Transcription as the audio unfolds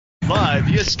live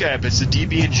via Skype. It's the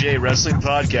DB&J Wrestling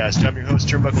Podcast. I'm your host,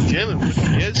 Turnbuckle Jim, and with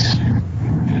me is...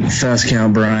 Fast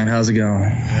Count Brian. How's it going?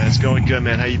 It's going good,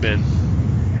 man. How you been?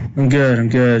 I'm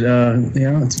good.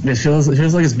 It feels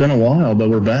like it's been a while, but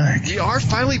we're back. We are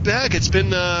finally back. It's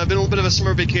been a little bit of a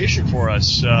summer vacation for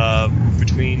us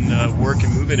between work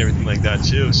and moving and everything like that,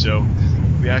 too. So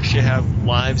we actually have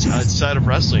lives outside of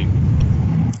wrestling.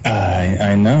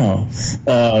 I know.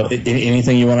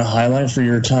 Anything you want to highlight for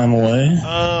your time away?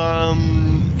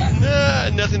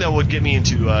 Nothing that would get me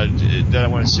into that I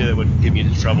want to say that would get me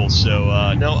into trouble.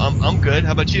 So no, I'm good.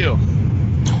 How about you?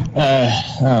 I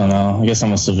don't know. I guess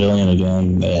I'm a civilian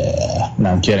again.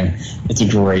 No, I'm kidding. It's a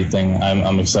great thing.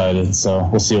 I'm excited. So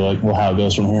we'll see how it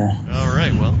goes from here. All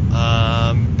right. Well,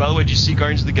 by the way, did you see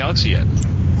Guardians of the Galaxy yet?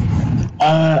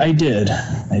 I did.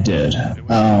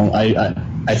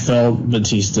 I felt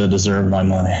Batista deserved my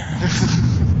money.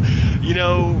 You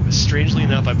know, strangely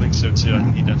enough, I think so too. I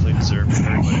think he definitely deserved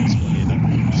everybody's money in that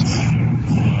movie.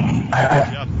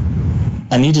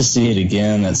 I need to see it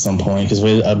again at some point because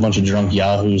we had a bunch of drunk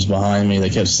yahoos behind me. They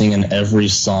kept singing every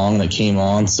song that came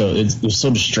on, so it was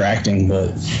so distracting.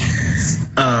 But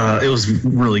it was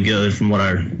really good from what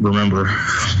I remember.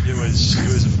 It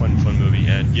was a fun movie,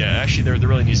 and yeah, actually there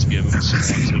really needs to be a movie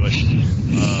similar to it.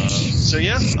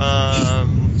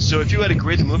 So if you had to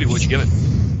grade the movie, what'd you give it?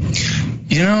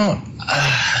 You know,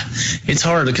 it's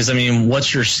hard because, I mean,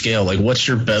 what's your scale? Like, what's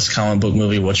your best comic book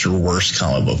movie? What's your worst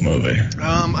comic book movie?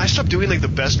 I stopped doing, like, the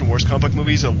best and worst comic book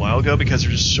movies a while ago because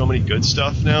there's just so many good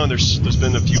stuff now, and there's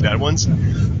been a few bad ones.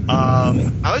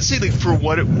 I would say, like, for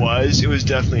what it was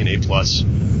definitely an A+.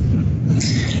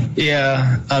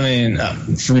 Yeah, I mean,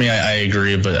 for me, I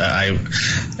agree, but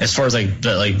as far as, like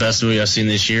best movie I've seen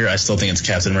this year, I still think it's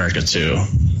Captain America 2.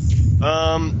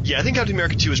 Yeah, I think Captain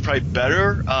America 2 was probably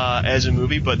better as a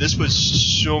movie, but this was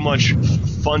so much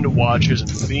fun to watch as a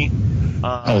movie.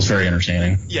 It was very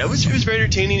entertaining. Yeah, it was very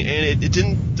entertaining, and it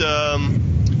didn't.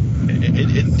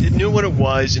 It knew what it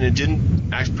was, and it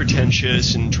didn't act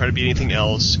pretentious and try to be anything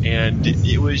else. And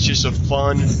it was just a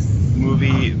fun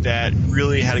movie that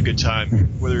really had a good time,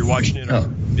 whether you're watching it or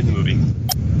in the movie.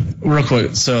 Real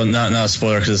quick, so not a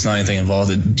spoiler because it's not anything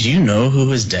involved. Do you know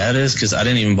who his dad is? Because I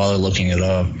didn't even bother looking it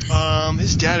up.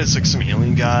 His dad is like some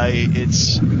alien guy.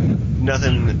 It's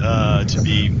nothing to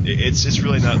be. It's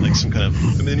really not like some kind of.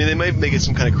 I mean, they might make it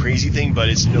some kind of crazy thing, but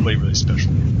it's nobody really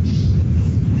special.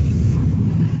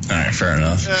 All right, fair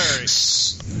enough. All right.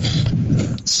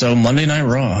 So Monday Night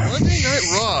Raw.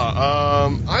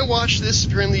 I watched this.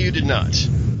 Apparently, you did not.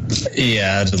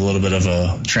 Yeah, I did a little bit of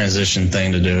a transition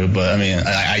thing to do, but I mean,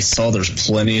 I saw there's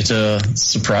plenty to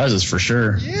surprises for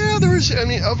sure. Yeah, there was. I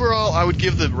mean, overall, I would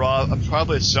give the Raw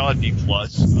probably a solid B+.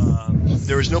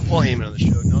 There was no Paul Heyman on the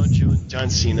show, no John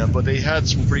Cena, but they had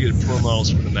some pretty good pro models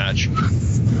for the match.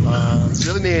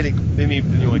 So that made me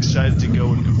excited to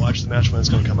go and watch the match when it's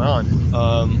going to come on.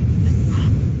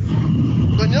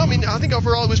 But no, I mean, I think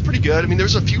overall it was pretty good. I mean,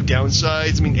 there's a few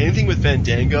downsides. I mean, anything with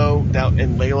Fandango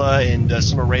and Layla and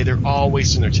Summer Rae, they're all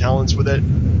wasting their talents with it.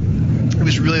 It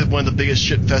was really one of the biggest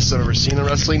shit fests I've ever seen in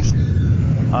wrestling.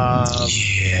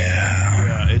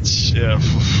 Yeah, it's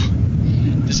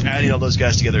just adding all those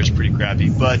guys together is pretty crappy.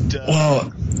 But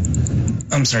well,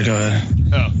 I'm sorry. Go ahead.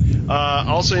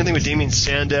 Also, anything with Damien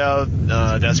Sandow,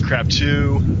 that's crap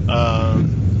too.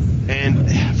 And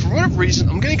for whatever reason,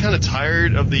 I'm getting kind of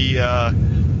tired of the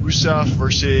Rusev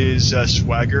versus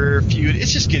Swagger feud.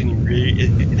 It's just getting really...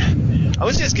 I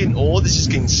would say it's getting old. It's just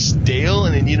getting stale,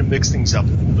 and they need to mix things up a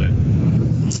little bit.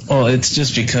 Well, it's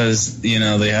just because,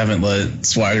 they haven't let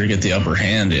Swagger get the upper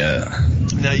hand yet.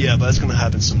 Not yet, but that's going to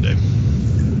happen someday.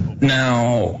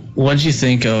 Now, what did you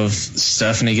think of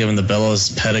Stephanie giving the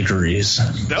Bellas pedigrees?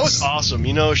 That was awesome.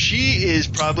 She is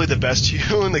probably the best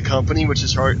heel in the company, which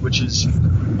is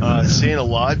saying a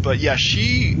lot. But yeah,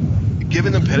 she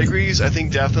giving them pedigrees, I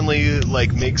think definitely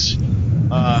makes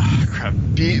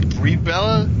Brie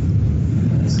Bella.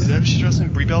 Is that what she's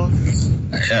wrestling? Brie Bella?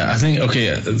 Yeah, I think.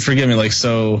 Okay, forgive me.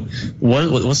 So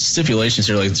what's the stipulations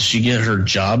here? Does she get her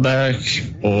job back,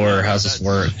 or how's this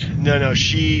work? No.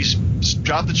 She's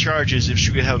dropped the charges if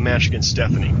she could have a match against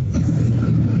Stephanie.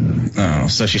 Oh,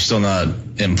 so she's still not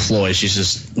employed. She's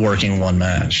just working one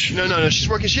match. No. She's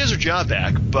working. She has her job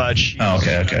back, but she's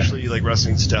actually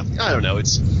wrestling Stephanie. I don't know.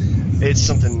 It's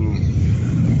something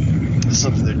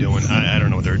they're doing. I don't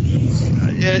know what they're.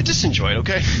 Just enjoy it,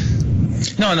 okay?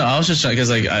 No, I was just because,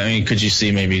 could you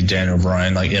see maybe Daniel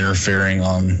Bryan interfering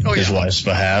on his wife's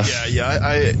behalf?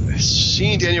 Yeah.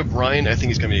 Seeing Daniel Bryan, I think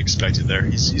he's gonna be expected there.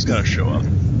 He's got to show up.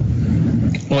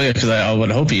 Well, yeah, because I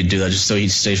would hope he'd do that just so he'd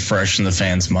stay fresh in the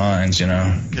fans' minds,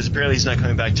 Because apparently he's not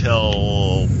coming back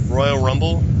till Royal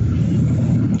Rumble.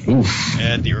 Oof.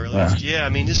 at the earliest. Yeah, I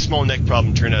mean, his small neck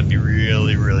problem turned out to be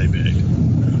really, really big.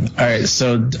 All right,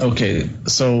 so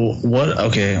what?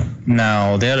 Okay,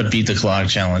 now they had a beat the clock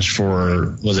challenge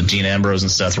for, was it Dean Ambrose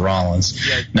and Seth Rollins?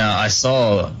 Yeah. Now I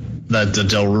saw that the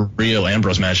Del Rio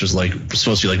Ambrose match was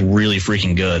supposed to be really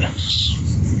freaking good.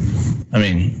 I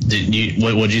mean,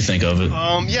 what did you think of it?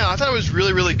 Yeah, I thought it was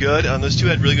really, really good. Those two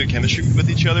had really good chemistry with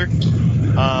each other.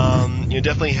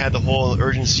 Definitely had the whole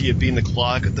urgency of beating the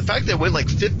clock. The fact that it went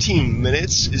 15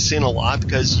 minutes is saying a lot,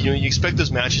 because you expect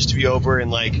those matches to be over in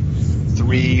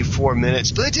 3-4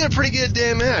 minutes, but they did a pretty good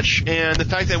damn match. And the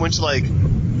fact that it went to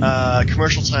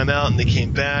commercial timeout and they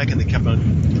came back and they kept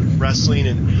on wrestling,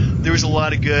 and there was a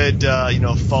lot of good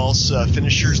false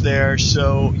finishers there.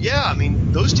 So yeah, I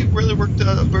mean, those two really worked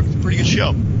a pretty good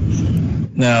show.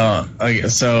 Now,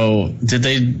 so did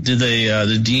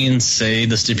Dean say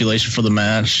the stipulation for the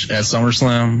match at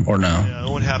SummerSlam or no? Yeah,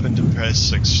 what happened to press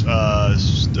till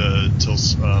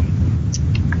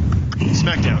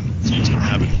SmackDown? So it's gonna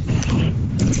happen.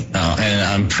 And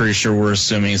I'm pretty sure we're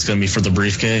assuming it's going to be for the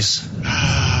briefcase.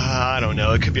 I don't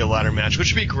know. It could be a ladder match,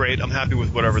 which would be great. I'm happy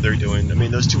with whatever they're doing. I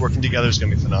mean, those two working together is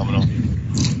going to be phenomenal.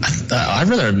 I'd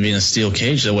rather be in a steel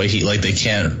cage that way. They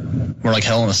can't. Or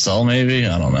Hell in a Cell, maybe.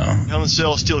 I don't know. Hell in a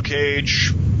Cell, steel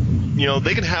cage.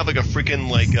 They can have a freaking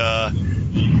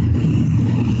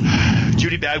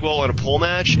Judy Bagwell on a pole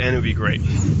match, and it would be great.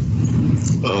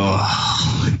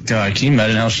 Oh God! Can you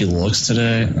imagine how she looks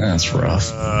today? That's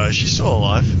rough. She's still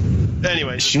alive.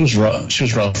 Anyway, she was rough. She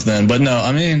was rough then, but no,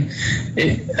 I mean,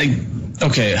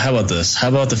 okay. How about this? How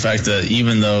about the fact that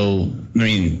even though,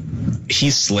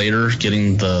 Heath Slater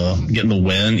getting the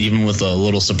win, even with a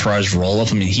little surprise roll up.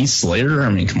 Heath Slater.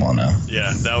 Come on now.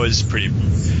 Yeah, that was pretty.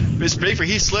 It was big for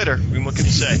Heath Slater. What can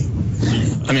you say?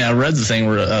 I read the thing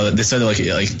where they said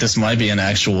this might be an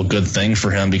actual good thing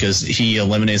for him, because he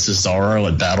eliminates Cesaro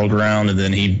at Battleground and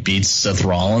then he beats Seth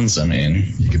Rollins.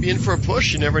 He could be in for a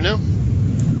push. You never know.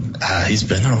 He's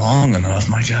been there long enough.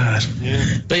 My God. Yeah.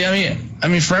 But yeah,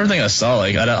 for everything I saw,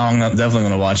 I'm definitely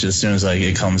going to watch it as soon as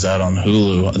it comes out on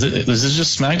Hulu. Is this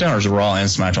just SmackDown, or is it Raw and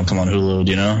SmackDown come on Hulu?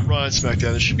 Do you know? Raw and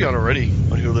SmackDown. It should be on already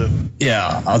on Hulu.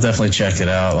 Yeah, I'll definitely check it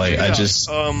out.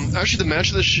 Actually, the match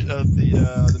of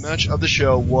the match of the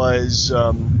show was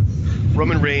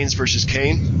Roman Reigns versus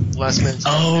Kane. Last man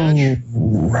standing match.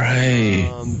 Right.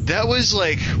 That was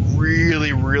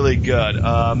really, really good.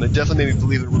 It definitely made me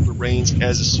believe in Roman Reigns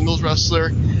as a singles wrestler,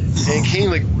 and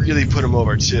Kane really put him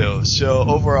over too. So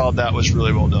overall, that was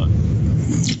really well done.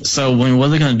 So what are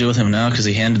they going to do with him now? Because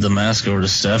he handed the mask over to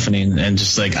Stephanie and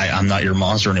just I'm not your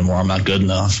monster anymore. I'm not good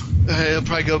enough. He'll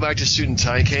probably go back to suit and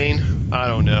tie Kane. I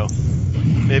don't know.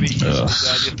 Maybe he's the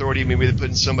authority. Maybe they put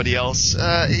in somebody else.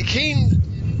 Kane.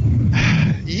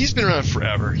 He's been around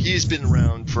forever. He's been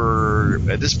around for,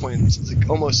 at this point,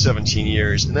 almost 17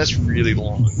 years, and that's really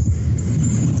long.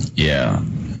 Yeah.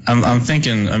 I'm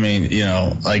thinking,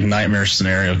 nightmare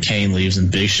scenario, Kane leaves and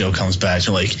Big Show comes back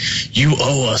and you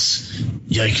owe us.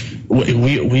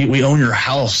 We own your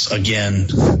house again.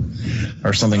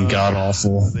 Or something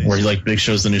god-awful, where Big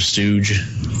Show's the new stooge.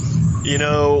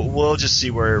 We'll just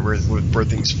see where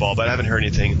things fall, but I haven't heard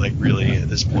anything really at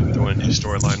this point with new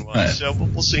storyline wise. Right. So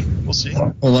we'll see.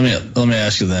 Well, let me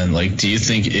ask you then. Do you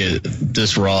think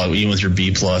this Raw, even with your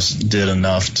B+, did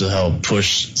enough to help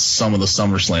push some of the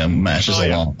SummerSlam matches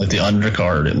along, the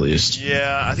undercard at least?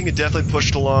 Yeah, I think it definitely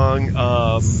pushed along.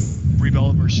 Brie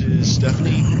Bella versus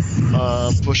Stephanie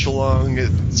pushed along.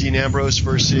 Dean Ambrose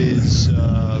versus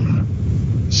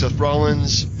Seth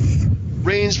Rollins.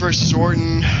 Reigns versus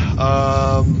Orton.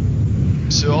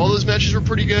 So all those matches were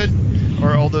pretty good,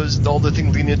 or all the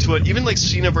things leading into it. Even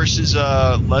Cena versus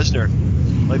Lesnar.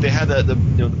 They had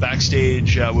the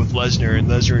backstage with Lesnar, and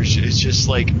Lesnar is just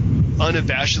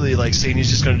unabashedly saying he's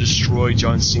just going to destroy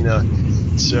John Cena.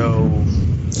 So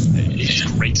it's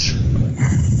great.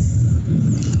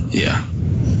 Yeah.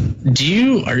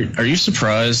 Are you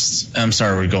surprised? I'm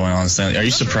sorry, we're going on. Stanley. Are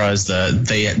you surprised that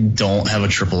they don't have a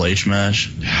Triple H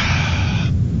match?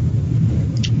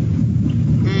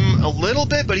 A little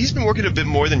bit, but he's been working a bit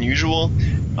more than usual.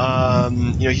 He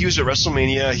was at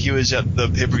WrestleMania. He was at the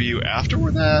pay-per-view after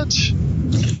that.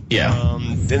 Yeah.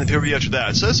 Then the pay-per-view after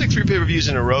that. So that's 3 pay-per-views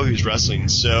in a row he was wrestling.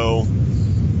 So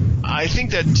I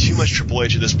think that too much Triple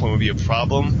H at this point would be a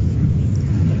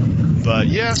problem. But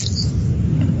yeah.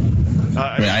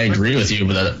 I agree with you,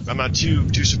 but I'm not too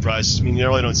surprised. You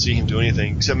really don't see him do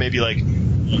anything except maybe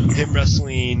him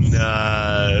wrestling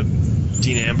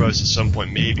Dean Ambrose at some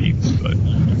point, maybe. But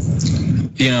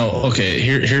okay.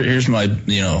 Here's my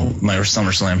my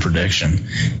SummerSlam prediction.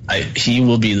 He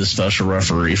will be the special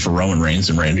referee for Roman Reigns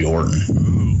and Randy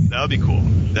Orton. That would be cool.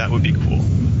 That would be cool.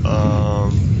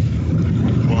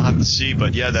 We'll have to see,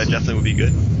 but yeah, that definitely would be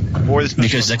good. Or this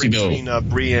because that could go between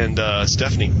Brie and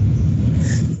Stephanie.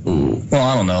 Ooh. Well,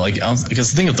 I don't know.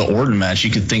 Because think of the Orton match,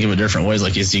 you could think of it different ways.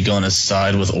 Like, is he going to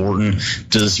side with Orton?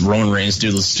 Does Roman Reigns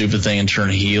do the stupid thing and turn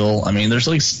heel? I mean, you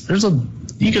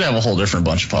could have a whole different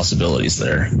bunch of possibilities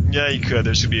there. Yeah, you could.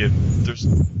 There's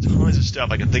tons of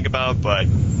stuff I can think about, but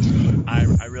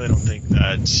I really don't think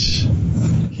that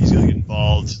he's going to get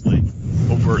involved like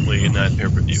overtly in that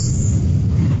pay-per-view.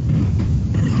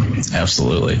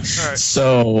 Absolutely. All right.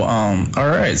 So, all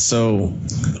right. So,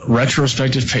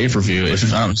 retrospective pay-per-view. If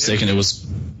I'm not mistaken, it was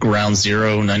Ground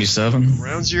Zero '97.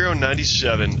 Ground Zero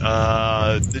 '97.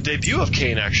 The debut of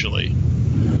Kane, actually.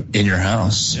 In your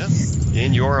house. Yeah,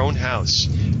 in your own house.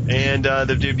 And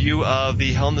the debut of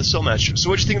the Hell in the Cell match. So,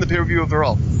 what do you think of the pay-per-view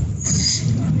overall?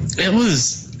 It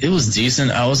was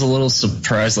decent. I was a little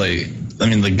surprised.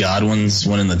 The Godwins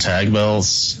winning the tag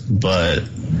belts, but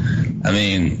I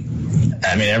mean,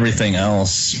 everything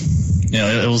else,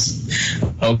 it was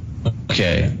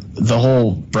okay. The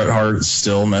whole Bret Hart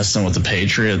still messing with the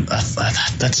Patriot,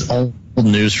 that's old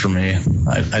news for me.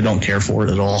 I don't care for it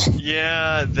at all.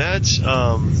 Yeah, that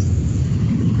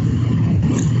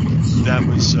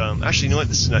was actually, you know what?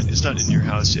 It's not in your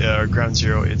house, Ground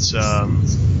Zero. It's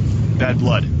Bad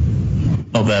Blood.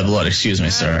 Oh, Bad Blood. Excuse me.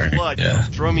 Sorry. Bad Blood. Yeah.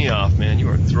 Throw me off, man. You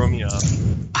are throwing me off.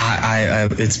 I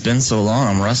it's been so long.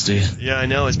 I'm rusty. Yeah, I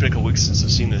know. It's been a couple weeks since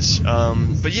I've seen this.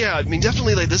 But yeah, I mean,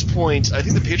 definitely, like, this point, I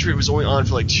think the Patriot was only on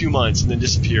for like 2 months and then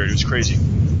disappeared. It was crazy.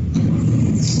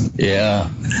 Yeah.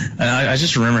 And I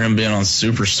just remember him being on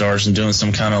Superstars and doing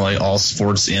some kind of like all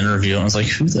sports interview. And I was like,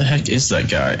 who the heck is that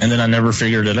guy? And then I never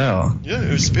figured it out. Yeah,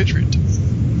 it was the Patriot.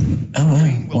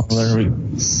 Oh, well, there we go.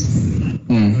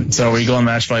 So are we going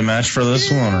match by match for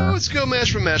this one? Or? Let's go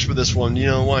match by match for this one.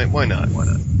 Why not?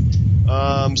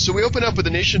 So we open up with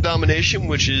the Nation of Domination,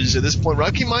 which is at this point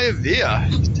Rocky Maivia,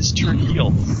 just turned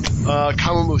heel.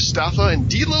 Kama Mustafa and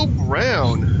D'Lo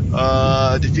Brown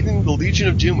defeating the Legion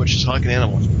of Doom, which is Hawk and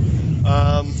Animal.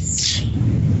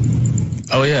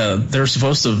 Oh yeah, they were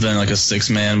supposed to have been like a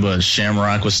 6-man, but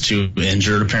Shamrock was too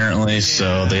injured apparently,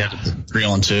 so they had to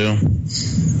 3-on-2.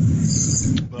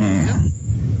 Yeah.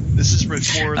 This is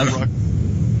before the Rock.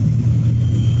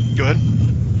 Go ahead.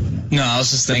 No, I was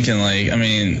just thinking,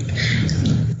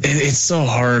 it's so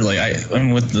hard.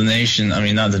 With the Nation,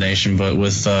 not the Nation, but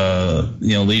with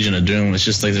Legion of Doom, it's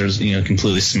just like there's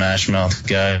completely smash mouth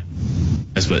guys,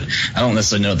 but I don't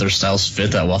necessarily know if their styles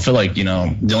fit that well. I feel like the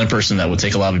only person that would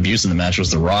take a lot of abuse in the match was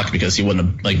The Rock because he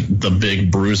wasn't the big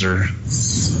bruiser.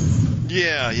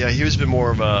 Yeah, he was a bit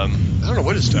more of I don't know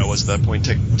what his style was at that point,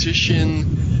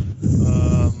 tactician.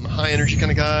 High energy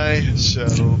kind of guy. So,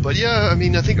 but yeah,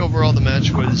 I think overall the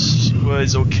match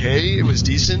was okay. It was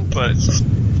decent, but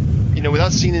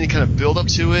without seeing any kind of build up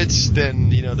to it, then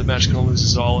the match kind of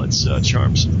loses all its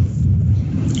charms.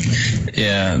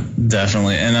 Yeah,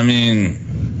 definitely. And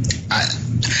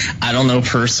I don't know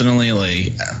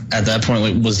personally. At that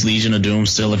point, was Legion of Doom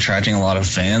still attracting a lot of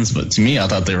fans? But to me, I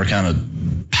thought they were kind of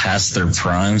past their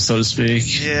prime, so to speak.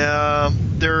 Yeah,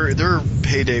 their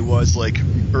payday was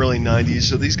early '90s,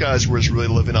 so these guys were really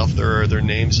living off their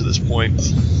names at this point.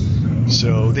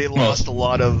 So they lost a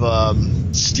lot of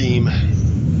steam.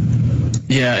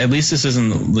 Yeah, at least this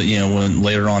isn't when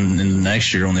later on in the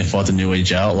next year when they fought the New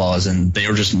Age Outlaws and they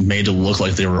were just made to look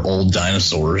like they were old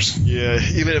dinosaurs. Yeah,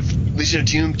 even if Legion of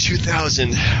Doom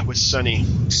 2000 was Sunny.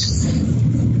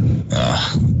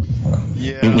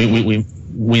 Yeah.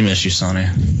 We miss you, Sonny.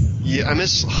 Yeah, I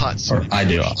miss Hot Sonny. I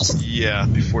do, also. Yeah,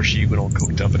 before she went all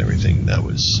coked up and everything. That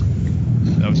was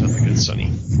nothing good,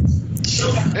 Sonny.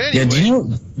 Anyway. Yeah, do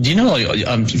you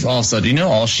know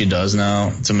all she does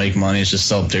now to make money is just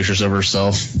sell pictures of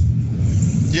herself?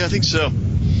 Yeah, I think so.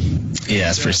 Yeah,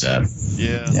 it's pretty sad.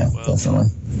 Yeah, well, definitely.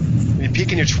 When you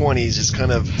peak in your 20s,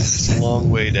 it's a long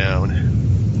way down.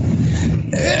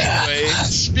 Yeah. Anyway,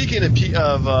 speaking of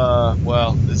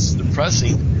this is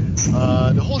depressing.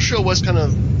 The whole show was kind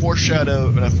of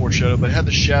not foreshadowed, but had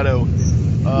the shadow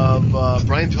of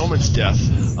Brian Pillman's death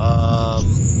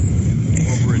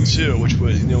over it too, which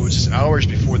was just hours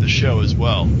before the show as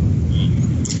well.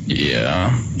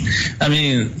 Yeah, I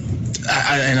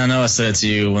know I said it to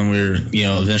you when we were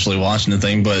eventually watching the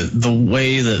thing, but the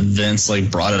way that Vince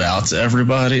brought it out to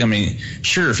everybody,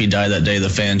 sure, if he died that day, the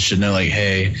fans should know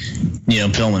hey,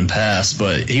 Pillman passed,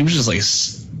 but he was just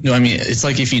it's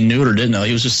like if he knew it or didn't know,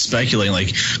 he was just speculating,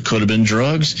 could have been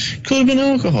drugs, could have been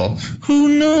alcohol,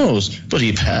 who knows? But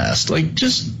he passed.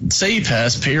 Just say he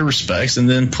passed, pay your respects, and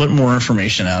then put more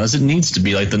information out as it needs to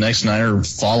be, the next night or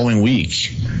following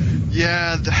week.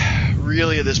 Yeah,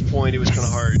 really at this point it was kind of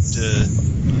hard to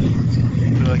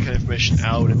put that kind of information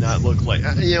out and not look like,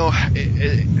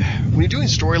 when you're doing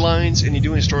storylines and you're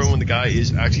doing a story when the guy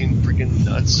is acting freaking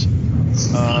nuts,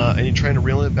 and you're trying to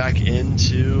reel it back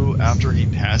into after he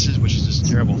passes, which is just a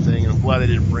terrible thing. And I'm glad they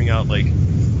didn't bring out like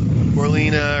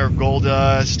Orlina or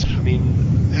Goldust. I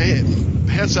mean, hey,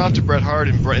 hats off to Bret Hart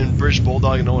and British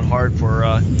Bulldog and Owen Hart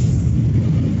for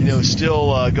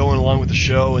still going along with the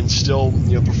show and still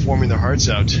performing their hearts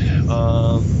out.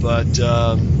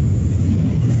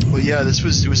 But yeah, it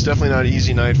was definitely not an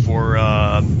easy night for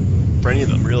any of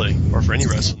them really, or for any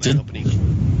wrestling company.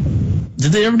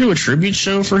 Did they ever do a tribute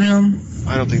show for him?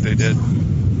 I don't think they did.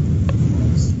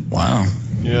 Wow.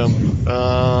 Yeah.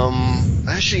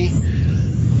 Actually,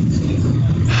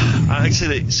 I'd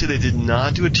say they did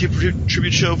not do a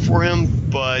tribute show for him,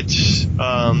 but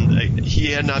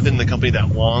he had not been in the company that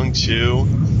long too,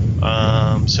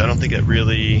 so I don't think it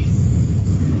really.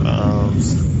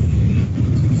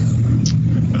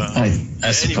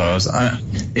 I suppose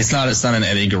it's not an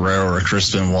Eddie Guerrero or a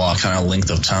Chris Benoit kind of length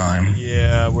of time.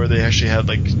 Yeah, where they actually had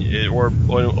or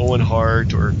Owen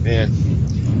Hart or man,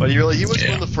 but he was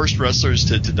one of the first wrestlers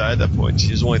to die at that point.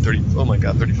 He was only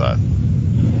 35.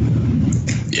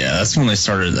 Yeah, that's when they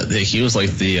started. He was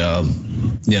like the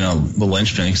the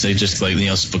linchpin, because they just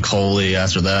Spicoli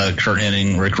after that, Kurt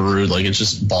Hennig, Rick Rude, it's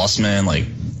just Boss Man,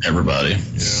 everybody. Yeah.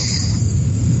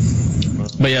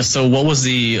 But yeah, so what was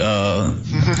the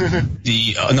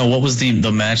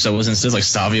match that was instead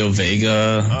Savio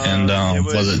Vega and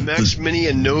was it Max Mini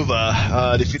and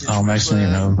Nova defeated Max Mini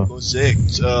and Nova Mosaic,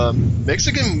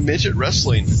 Mexican midget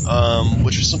wrestling,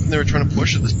 which was something they were trying to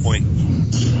push at this point.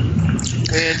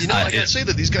 And I gotta say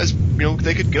that these guys,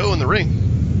 they could go in the ring.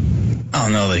 Oh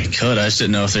no, they could. I just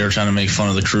didn't know if they were trying to make fun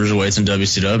of the cruiserweights in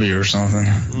WCW or something.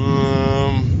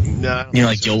 Nah,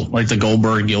 the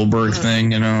Goldberg Gilbert thing,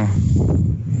 No,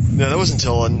 that wasn't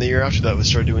until the year after that we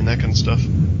started doing that kind of stuff.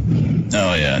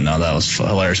 Oh yeah, no, that was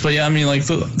hilarious. But yeah, I mean,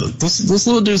 those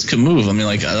little dudes can move. I mean,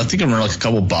 I think I remember a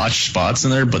couple botched spots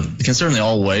in there, but considering they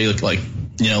all weigh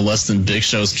less than Big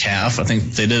Show's calf, I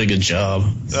think they did a good job.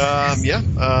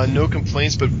 No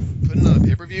complaints, but putting on a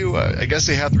pay-per-view, I guess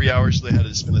they had 3 hours, so they had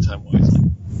to spend the time wisely.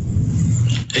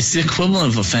 It's the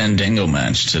equivalent of a Fandango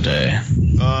match today.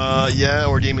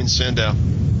 Or Damien Sandow.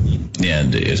 Yeah,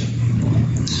 dude.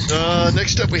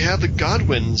 Next up, we have the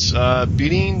Godwins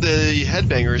beating the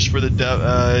Headbangers for the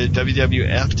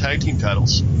WWF Tag Team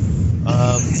titles.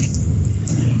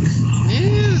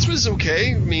 This was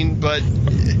okay. I mean, but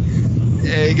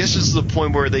I guess this is the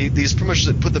point where these pretty much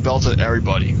put the belts on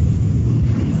everybody.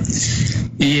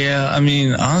 Yeah, I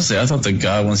mean, honestly, I thought the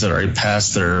Godwins had already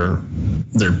passed their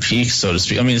peak, so to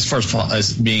speak. I mean, as far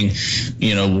as being,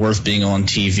 worth being on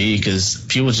TV, because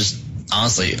people just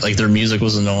honestly, their music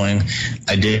was annoying.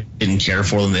 I didn't care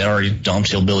for them. They already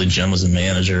dumped Hillbilly Jim as a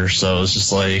manager, so it was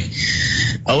just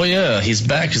oh yeah, he's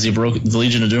back because the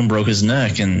Legion of Doom broke his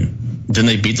neck, and then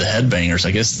they beat the Headbangers.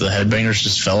 I guess the Headbangers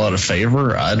just fell out of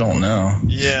favor. I don't know.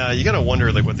 Yeah, you gotta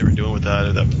wonder what they were doing with that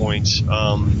at that point.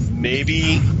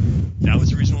 Maybe that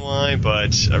was the reason why,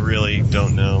 but I really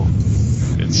don't know.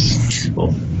 It's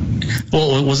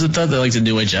well, was it that the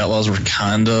New Age Outlaws were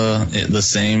kinda the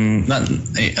same? I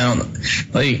think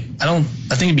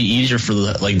it'd be easier for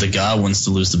the Godwins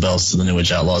to lose the belts to the New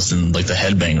Age Outlaws than the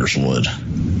Headbangers would.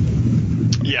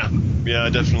 Yeah,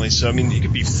 definitely. So I mean, at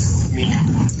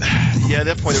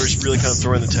that point they were just really kind of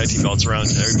throwing the tag team belts around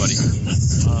to everybody.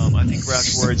 I think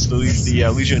afterwards the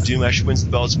Legion of Doom actually wins the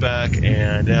belts back,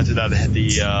 and after that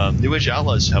the New Age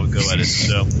Outlaws have a go at it.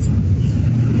 So.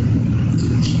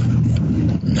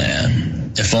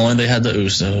 Man, if only they had the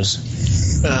Usos.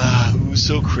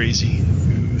 Uso crazy.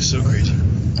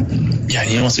 Yeah,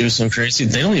 you know what's so crazy?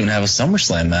 They don't even have a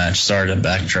SummerSlam match. Sorry to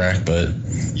backtrack, but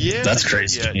yeah, that's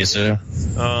crazy. You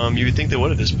would think they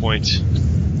would at this point.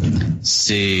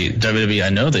 See, WWE, I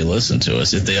know they listen to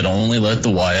us. If they had only let the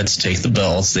Wyatts take the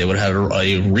belts, they would have a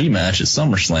rematch at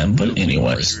SummerSlam. But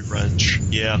anyways, revenge.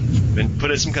 Yeah, and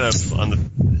put it some kind of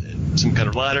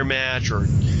ladder match or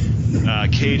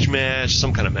cage match,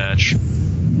 some kind of match.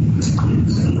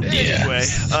 Anyway,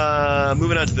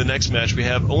 moving on to the next match, we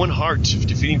have Owen Hart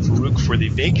defeating Farouk for the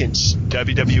vacant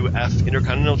WWF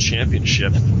Intercontinental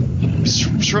Championship.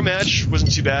 Short match,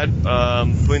 wasn't too bad.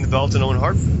 Putting the belt on Owen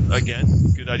Hart, again,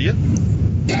 good idea.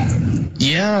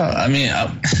 Yeah, I mean, I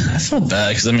felt bad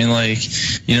because,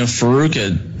 Farouk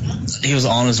had he was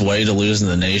on his way to losing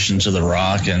the Nation to The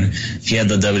Rock, and he had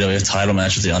the WWF title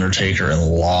match with The Undertaker and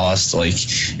lost. Like,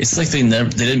 it's like they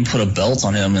didn't put a belt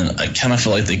on him, and I kind of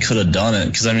feel like they could have done it,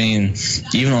 because I mean,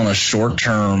 even on a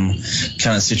short-term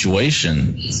kind of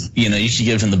situation, you know, you could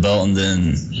give him the belt, and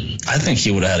then I think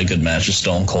he would have had a good match with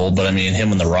Stone Cold. But I mean,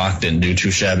 him and The Rock didn't do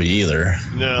too shabby either.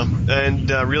 No, and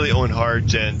really Owen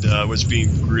Hart and was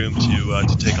being groomed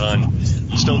to take on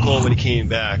Stone Cold when he came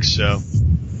back. So,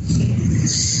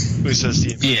 who says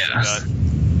the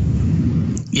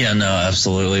Yeah, no,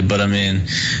 absolutely. But I mean,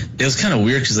 it was kind of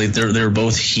weird because they were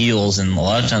both heels, and a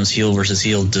lot of times heel versus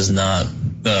heel does not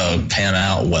pan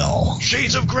out well.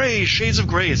 Shades of Grey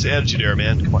is the attitude era,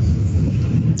 man. Come on.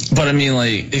 But I mean,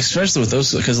 like, especially with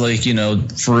those, because, like, you know,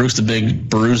 Farouk's the big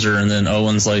bruiser, and then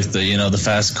Owen's like the, you know, the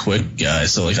fast, quick guy.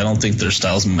 So, like, I don't think their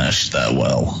styles meshed that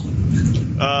well.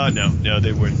 No,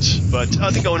 they wouldn't. But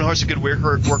I think Owen Hart's a good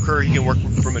worker. He can work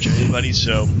with pretty much anybody.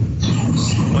 So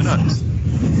why not?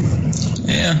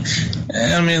 Yeah,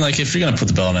 and I mean, like, if you're gonna put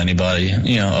the belt on anybody,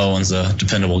 you know, Owen's a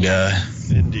dependable guy.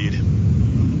 Indeed.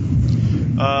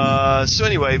 So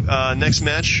anyway, next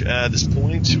match at this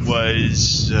point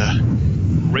was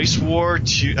Race War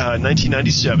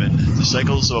 1997. The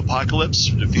Cycles of Apocalypse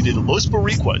defeated Los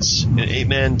Boricuas in an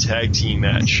 8-man tag team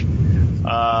match.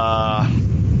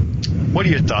 What are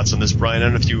your thoughts on this, Brian? I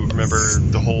don't know if you remember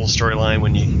the whole storyline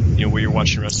when you where you're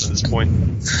watching wrestling at this point.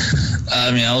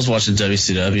 I mean, I was watching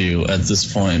WCW at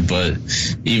this point, but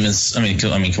even I mean,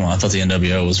 come on, I thought the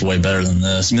NWO was way better than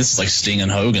this. I mean, this is like Sting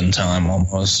and Hogan time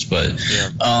almost. But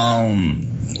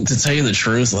to tell you the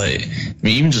truth, like, I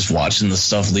mean, even just watching the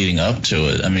stuff leading up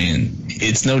to it, I mean,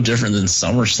 it's no different than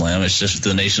SummerSlam. It's just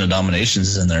the Nation of Domination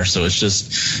is in there, so it's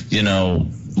just, you know,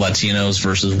 Latinos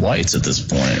versus whites at this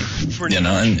point. You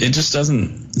know, and it just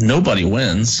doesn't. Nobody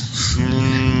wins.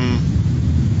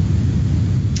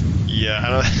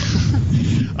 Yeah,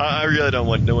 I really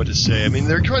don't know what to say. I mean,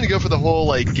 they're trying to go for the whole,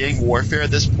 like, gang warfare at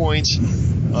this point,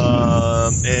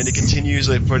 and it continues.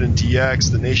 They put in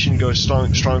DX. The Nation goes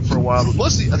strong for a while, but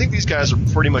mostly, I think these guys are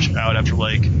pretty much out after,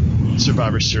 like,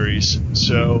 Survivor Series.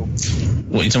 So,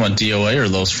 what, you talking about DOA or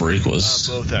Los Boricuas?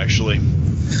 Both, actually.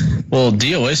 Well,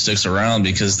 DOA sticks around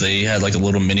because they had like a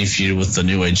little mini feud with the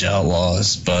New Age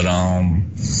Outlaws. But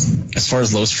as far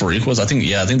as Los Boricuas, I think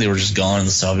they were just gone, and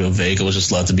the Salvio Vega was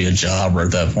just left to be a jobber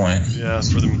at that point. Yeah,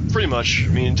 for them, pretty much. I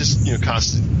mean, just, you know,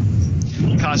 cost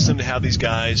them to have these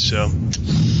guys. So,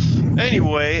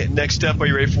 anyway, next up, are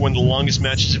you ready for one of the longest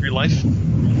matches of your life?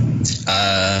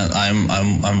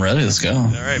 I'm ready. Let's go. All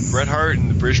right, Bret Hart and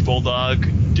the British Bulldog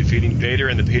defeating Vader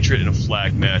and the Patriot in a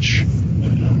flag match.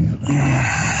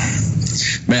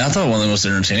 Man, I thought one of the most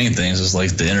entertaining things was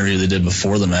like the interview they did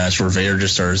before the match, where Vader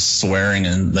just started swearing,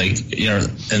 and like, you know,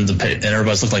 and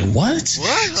everybody's looked like, what?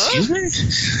 Excuse me?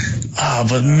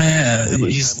 But man,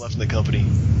 he's left in the company.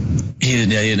 He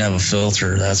didn't have a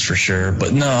filter, that's for sure.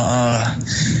 But no, I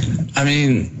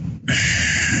mean,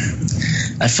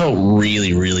 I felt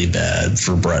really, really bad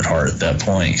for Bret Hart at that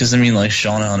point, because I mean, like,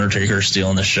 Shawn and Undertaker are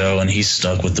stealing the show, and he's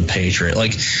stuck with the Patriot.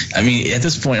 Like, I mean, at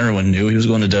this point, everyone knew he was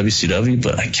going to WCW,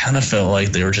 but I kind of felt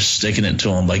like they were just sticking it to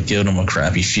him, like giving him a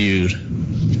crappy feud.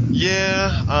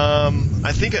 Yeah,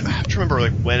 I think I have to remember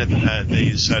like when they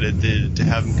decided to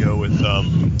have him go with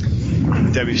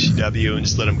WCW and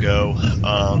just let him go.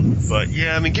 But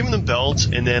yeah, I mean, giving them the belt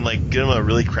and then like give him a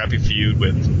really crappy feud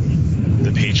with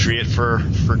the Patriot for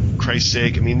Christ's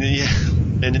sake. I mean, yeah,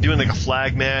 and doing like a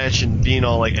flag match and being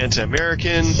all like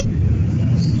anti-American.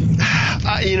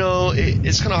 You know,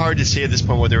 it's kind of hard to say at this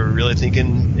point what they were really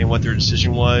thinking and what their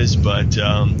decision was, but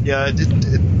yeah,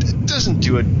 it doesn't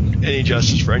do it any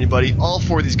justice for anybody. All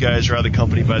four of these guys are out of the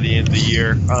company by the end of the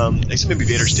year, except maybe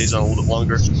Vader stays on a little bit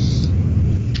longer.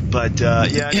 But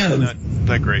yeah.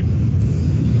 Not great.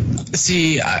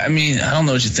 See, I mean, I don't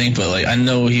know what you think, but like, I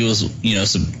know he was, you know,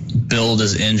 billed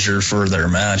as injured for their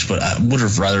match, but I would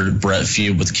have rather Bret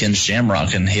feud with Ken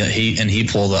Shamrock and he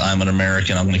pulled the "I'm an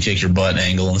American, I'm going to kick your butt"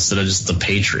 angle instead of just the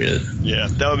Patriot. Yeah,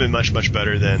 that would have been much, much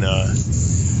better than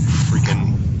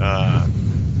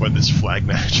this flag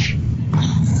match.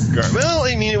 Well,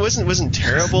 I mean, it wasn't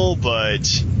terrible, but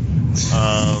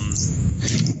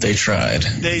they tried.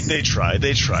 They tried.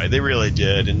 They really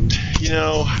did, and you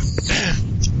know.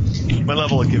 My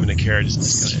level of giving a care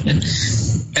just kind of.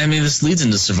 I mean, this leads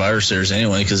into Survivor Series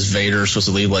anyway, because Vader's supposed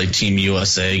to lead like Team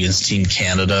USA against Team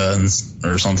Canada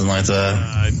or something like that.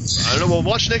 I don't know. We'll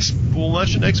watch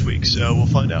it next week, so we'll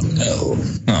find out.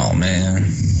 Oh man.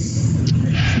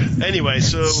 Anyway,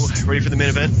 so ready for the main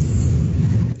event?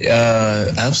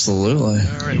 Absolutely.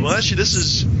 All right. Well, actually, this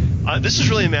is This is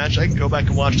really a match I could go back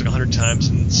and watch like 100 times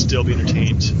and still be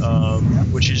entertained,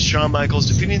 which is Shawn Michaels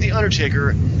defeating The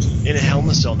Undertaker in a Hell in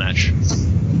a Cell match.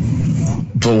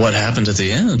 But what happened at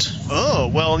the end? Oh,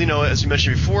 well, as we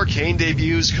mentioned before, Kane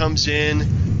debuts, comes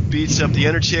in, beats up The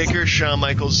Undertaker. Shawn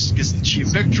Michaels gets the cheap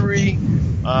victory.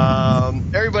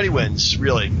 Everybody wins,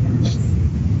 really.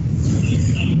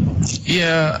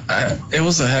 Yeah, it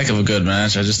was a heck of a good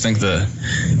match. I just think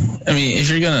if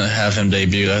you're going to have him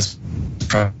debut, that's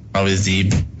probably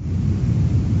the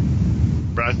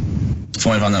Brad?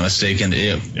 point, if I'm not mistaken.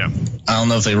 Yeah. I don't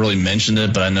know if they really mentioned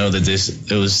it, but I know that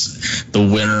the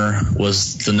winner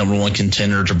was the number one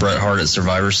contender to Bret Hart at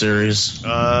Survivor Series.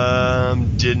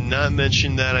 Did not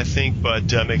mention that, I think,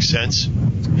 but makes sense.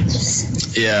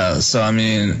 Yeah, so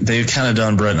they've kind of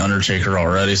done Bret and Undertaker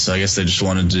already, so I guess they just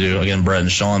wanted to do again Bret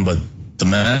and Shawn, but the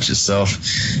match itself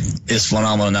is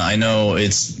phenomenal. Now I know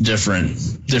it's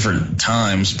different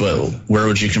times, but where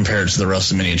would you compare it to the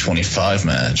WrestleMania 25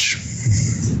 match?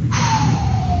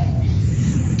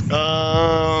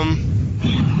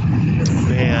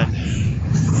 Man,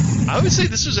 I would say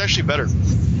this was actually better.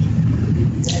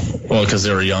 Well, because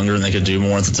they were younger and they could do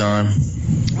more at the time.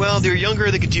 Well, they're younger,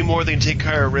 they could do more, they can take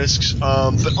higher risks,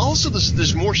 but also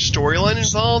there's more storyline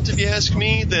involved, if you ask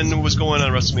me, than was going on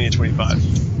at WrestleMania 25.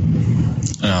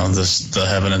 The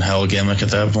Heaven and Hell gimmick at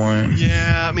that point.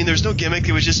 Yeah, there's no gimmick.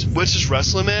 It was just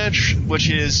wrestling match, which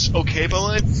is okay by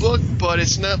my book, but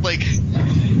it's not like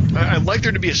I'd like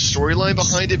there to be a storyline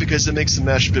behind it because it makes the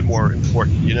match a bit more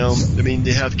important.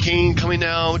 They have Kane coming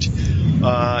out.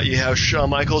 You have Shawn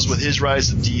Michaels with his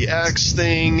Rise of DX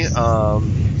thing.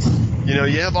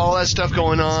 You have all that stuff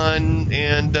going on,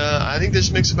 and I think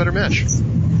this makes a better match.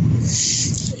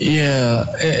 Yeah,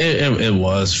 it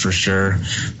was for sure.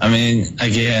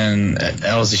 Again,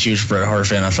 I was a huge Bret Hart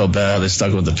fan. I felt bad they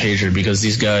stuck with the Patriot because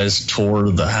these guys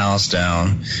tore the house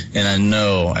down. And I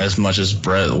know as much as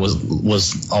Bret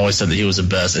was always said that he was the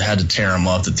best, it had to tear him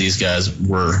up that these guys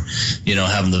were,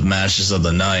 having the matches of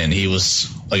the night, and he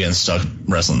was again stuck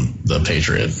wrestling the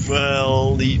Patriot.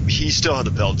 Well, he still had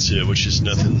the belt too, which is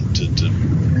nothing to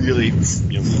really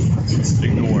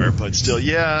ignore. But still,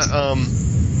 yeah.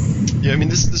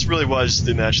 This really was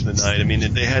the match of the night.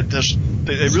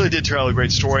 They really did tell a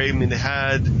great story. They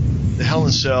had the Hell in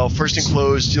a Cell, first and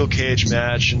closed steel cage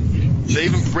match, and they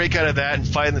even break out of that and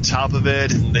fight on the top of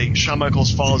it. And Shawn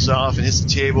Michaels falls off and hits the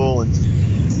table, and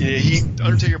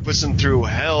Undertaker puts him through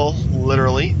hell,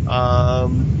 literally.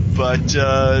 But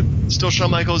still,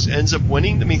 Shawn Michaels ends up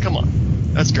winning. Come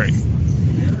on, that's great.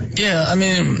 Yeah,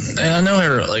 and I know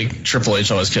how Triple H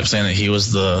always kept saying that he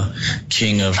was the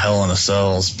king of Hell in a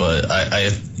Cells, but I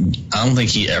don't think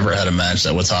he ever had a match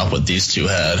that would top what these two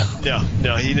had.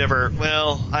 No, he never.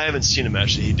 Well, I haven't seen a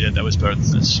match that he did that was better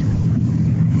than this.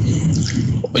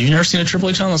 Well, you've never seen a Triple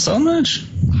H Hell in a Cell match?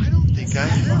 I don't think I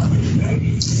have.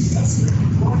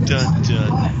 Dun,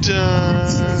 dun,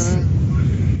 dun.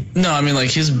 No,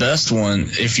 his best one,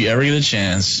 if you ever get a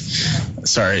chance,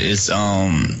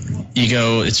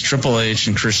 it's Triple H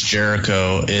and Chris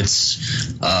Jericho. It's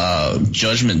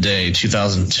Judgment Day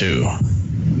 2002.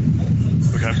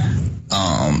 Okay.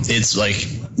 It's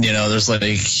there's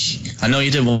I know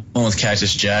you did one with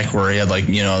Cactus Jack where he had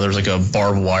there's a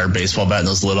barbed wire baseball bat and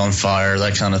it was lit on fire,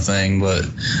 that kind of thing. But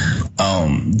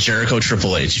Jericho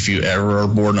Triple H, if you ever are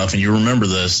bored enough and you remember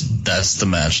this, that's the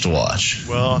match to watch.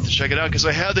 Well, I'll have to check it out because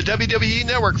I have the WWE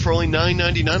Network for only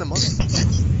 $9.99 a month.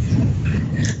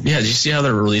 Yeah, did you see how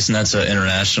they're releasing that to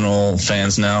international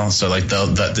fans now? So they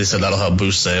said that'll help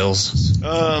boost sales.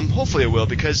 Hopefully it will,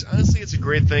 because honestly it's a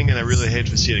great thing and I really hate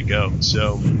to see it go.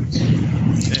 So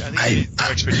I think our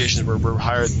expectations were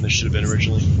higher than they should have been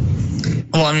originally.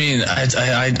 Well, I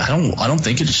don't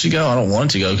think it should go. I don't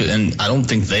want it to go, and I don't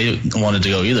think they want it to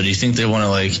go either. Do you think they want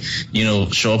to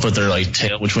show up with their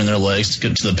tail between their legs to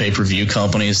get to the pay-per-view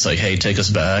companies hey, take us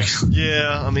back?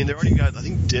 Yeah, they already got. I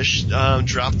think Dish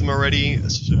dropped them already,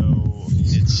 so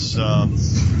it's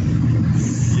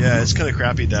it's kind of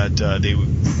crappy that they.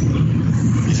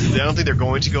 I don't think they're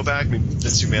going to go back.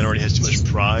 Vince McMahon already has too much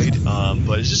pride,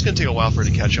 but it's just going to take a while for it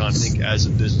to catch on, I think, as a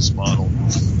business model.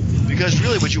 Because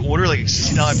really, would you order a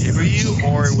 $60 pay-per-view,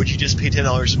 or would you just pay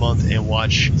 $10 a month and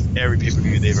watch every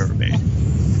pay-per-view they've ever made?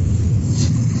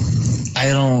 I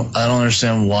don't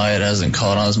understand why it hasn't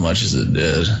caught on as much as it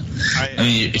did.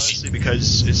 Honestly,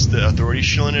 because it's the authority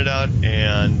shilling it out,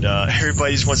 and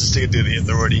everybody just wants to stick it to the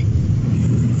authority.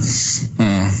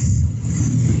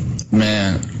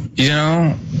 Man,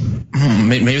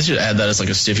 maybe we should add that as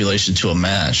a stipulation to a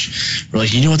match. We're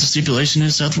you know what the stipulation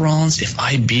is, Seth Rollins? If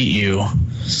I beat you,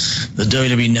 the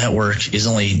WWE Network is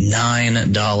only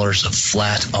 $9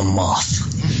 flat a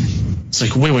month. It's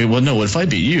like, wait, well, no, if I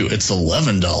beat you, it's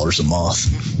 $11 a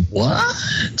month. What?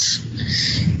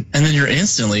 And then you're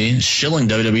instantly shilling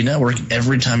WWE Network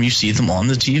every time you see them on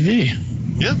the TV.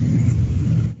 Yep.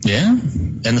 Yeah.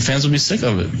 And the fans would be sick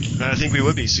of it. I think we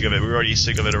would be sick of it. We were already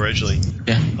sick of it originally.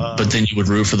 Yeah. But then you would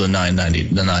root for the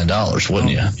 $9,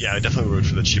 wouldn't you? Yeah, I definitely root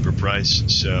for the cheaper price.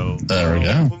 So there we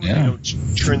go. Yeah.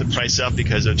 Turn the price up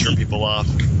because it would turn people off.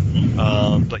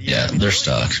 But yeah, they're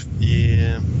stuck.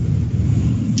 Yeah.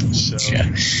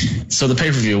 So the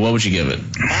pay-per-view, what would you give it?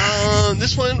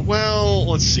 This one, well,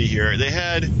 let's see here. They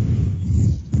had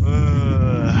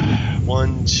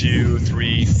 1, 2,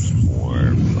 3,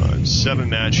 4, 5, 7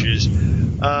 matches.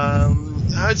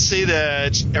 I'd say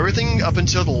that everything up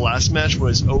until the last match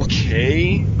was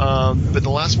okay, but the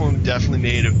last one definitely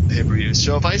made a pay-per-view.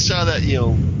 So if I saw that,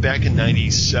 back in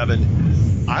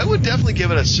 '97, I would definitely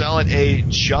give it a solid A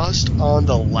just on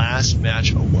the last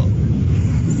match alone.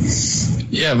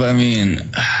 Yeah, but I mean,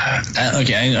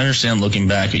 okay, I understand looking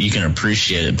back, you can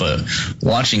appreciate it, but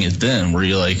watching it then, were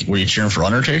you cheering for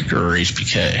Undertaker or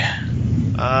HBK?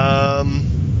 I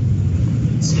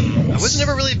was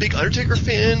never really a big Undertaker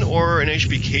fan or an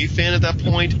HBK fan at that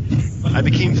point. I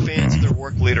became fans of their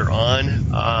work later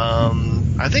on.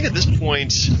 I think at this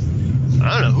point,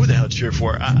 I don't know who the hell to cheer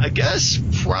for. I guess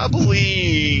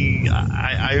probably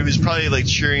I was probably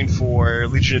cheering for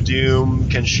Legion of Doom,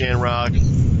 Ken Shamrock,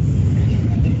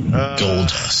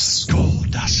 Goldust.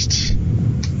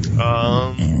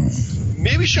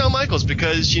 Maybe Shawn Michaels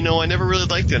because I never really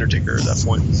liked the Undertaker at that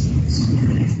point.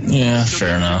 Yeah,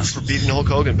 fair enough. For beating Hulk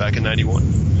Hogan back in '91.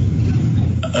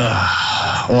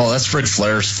 Well, that's Ric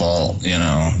Flair's fault,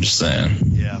 just saying.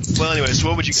 Yeah. Well, anyway, so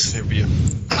what would you get for you?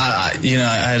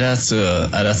 I'd have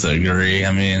to agree.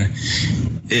 I mean,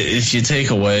 if you take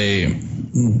away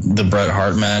the Bret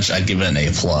Hart match, I'd give it an A+,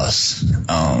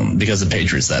 because the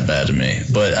Patriots that bad to me.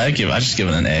 But I just give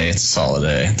it an A. It's a solid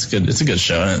A. It's a good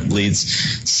show, and it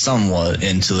leads somewhat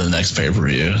into the next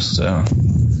pay-per-view. So,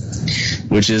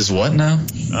 which is what now?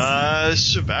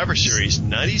 Survivor Series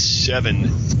 '97.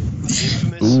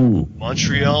 Infamous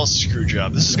Montreal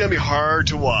Screwjob. This is gonna be hard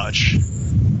to watch.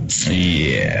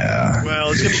 Yeah.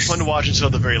 Well, it's gonna be fun to watch until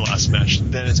the very last match.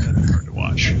 Then it's gonna be hard to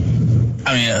watch.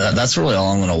 I mean, that's really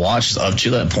all I'm going to watch up to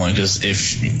that point, because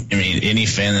any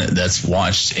fan that's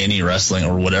watched any wrestling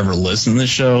or whatever listened to the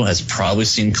show has probably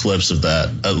seen clips of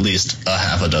that at least a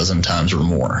half a dozen times or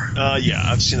more. Yeah,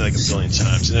 I've seen it a billion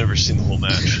times. I've never seen the whole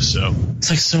match, so.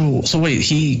 It's so wait,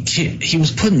 he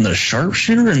was put in the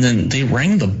sharpshooter and then they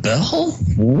rang the bell?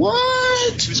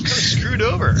 What? He was kind of screwed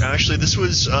over. Actually, this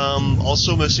was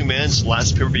also Vince McMahon's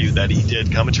last pay-per-view that he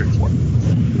did commentary for.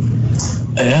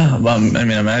 Yeah, well, I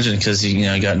mean, imagine, because he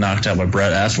got knocked out by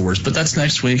Brett afterwards. But that's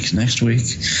next week.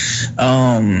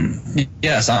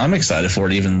 Yes, I'm excited for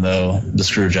it, even though the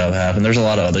screw job happened. There's a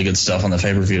lot of other good stuff on the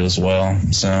pay-per-view as well.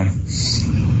 So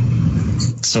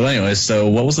anyway,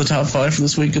 what was the top 5 for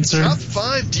this week, good sir? Top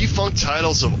 5 defunct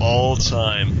titles of all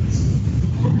time.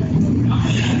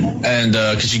 And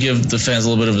could you give the fans a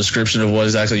little bit of a description of what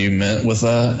exactly you meant with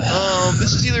that?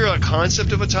 This is either a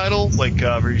concept of a title, like,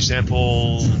 for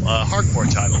example, a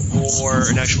hardcore title, or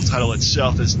an actual title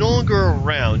itself that's no longer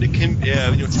around. It can,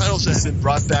 titles that have been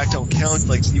brought back don't count,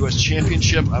 like the U.S.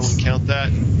 Championship. I wouldn't count that.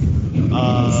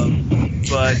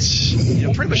 But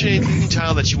pretty much any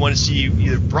title that you want to see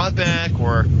either brought back,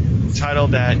 or a title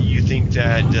that you think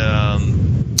that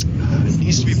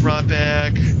needs to be brought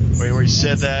back, or you already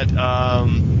said that.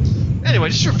 Anyway,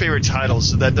 just your favorite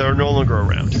titles that are no longer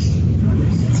around.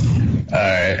 All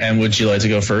right, and would you like to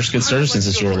go first, good sir, since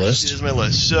it's your list? It is my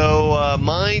list. So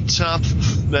my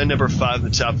number 5 in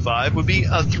the top 5 would be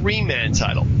a 3-man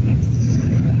title.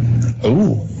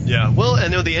 Oh. Yeah, well, I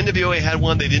know the NWA had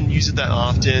one. They didn't use it that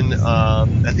often. I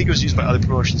think it was used by other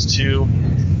promotions too.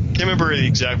 Can't remember the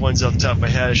exact ones off the top of my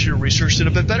head. I should have researched it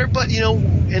a bit better. But,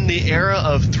 in the era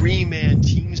of 3-man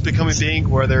teams becoming big,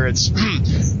 whether it's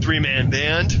 3-man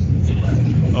band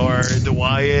or the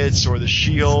Wyatts or the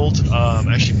Shield,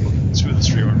 actually, two of the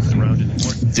 3 aren't around anymore.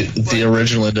 The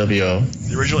original NWO.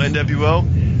 The original NWO.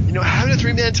 Having a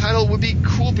 3-man title would be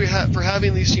cool for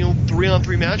having these,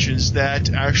 3-on-3 matches that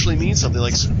actually mean something,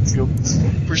 like,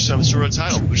 for some sort of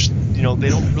title, which, they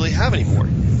don't really have anymore. I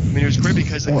mean, it was great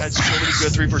because they had so many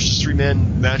good 3 versus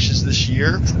 3-man matches this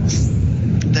year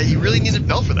that you really needed a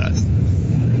belt for that.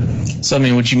 So, I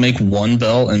mean, would you make one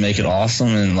belt and make it awesome,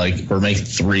 and or make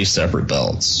 3 separate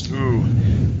belts? Ooh.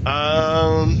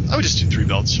 I would just do 3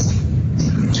 belts.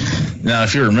 Now,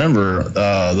 if you remember,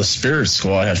 the Spirit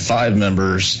Squad had 5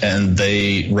 members, and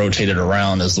they rotated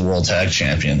around as the World Tag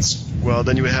Champions. Well,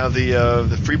 then you would have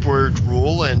the Freeport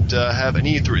rule and have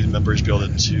any 3 members be able to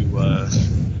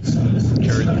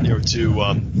carry, to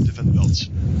defend the belts.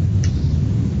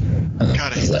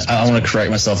 God, I want to correct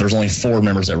myself. There's only 4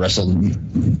 members that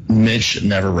wrestled. Mitch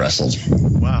never wrestled.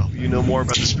 Wow, you know more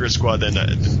about the Spirit Squad than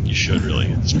you should,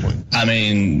 really, at this point. I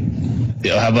mean,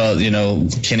 how about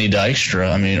Kenny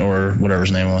Dykstra? I mean, or whatever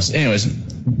his name was. Anyways,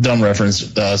 dumb reference.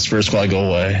 Spirit Squad, go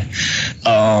away.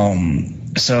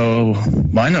 So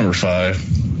my number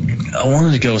 5, I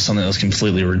wanted to go with something that was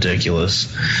completely ridiculous,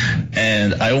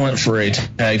 and I went for a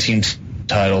tag team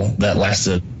title that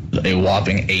lasted a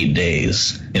whopping 8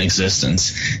 days in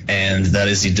existence, and that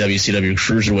is the WCW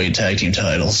Cruiserweight Tag Team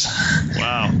titles.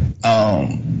 Wow.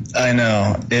 I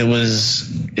know it was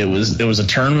a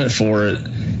tournament for it.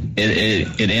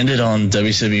 It ended on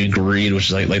WCW Greed, which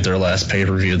is like their last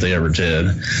pay-per-view they ever did.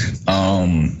 I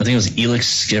think it was Elix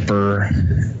Skipper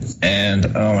and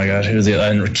oh my gosh, who was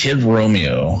the Kid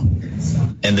Romeo,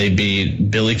 and they beat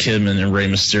Billy Kidman and Rey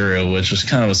Mysterio, which was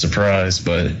kind of a surprise.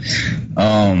 But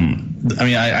I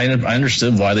mean, I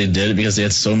understood why they did it, because they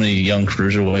had so many young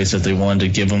cruiserweights that they wanted to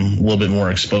give them a little bit more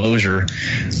exposure,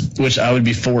 which I would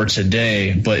be for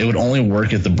today. But it would only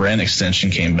work if the brand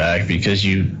extension came back, because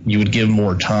you would give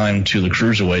more time to the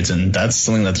cruiserweights, and that's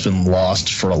something that's been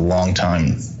lost for a long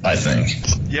time, I think.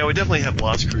 Yeah, we definitely have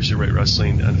lost cruiserweight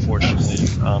wrestling, unfortunately.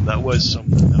 That was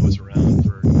something that was around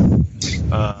for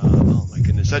oh my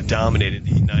goodness, that dominated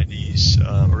the 90s,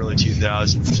 early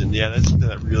 2000s, and yeah, that's something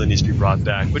that really needs to be brought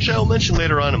back, which I'll mention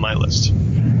later on in my list.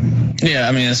 Yeah,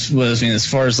 I mean, as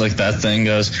far as like that thing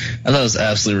goes, I thought it was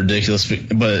absolutely ridiculous.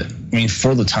 But I mean,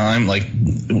 for the time, like,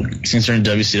 considering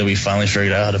WCW finally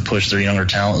figured out how to push their younger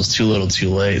talent, it was too little,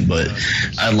 too late. But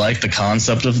I like the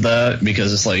concept of that,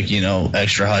 because it's like,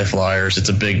 extra high flyers. It's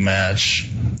a big match,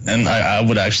 and I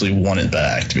would actually want it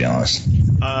back, to be honest.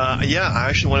 Yeah, I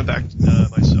actually want it back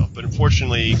myself, but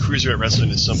unfortunately, cruiserweight wrestling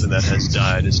is something that has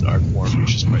died as an art form,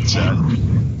 which is quite sad.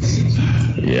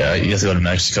 Yeah, you have to go to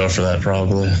Mexico for that,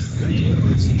 probably.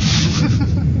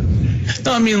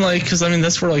 No, I mean, because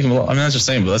that's where, not just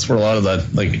saying, but that's where a lot of that,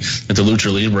 the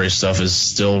Lucha Libre stuff is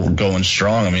still going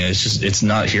strong. I mean, it's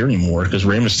not here anymore, because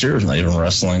Rey Mysterio's not even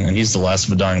wrestling, and he's the last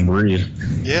of a dying breed.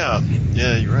 Yeah,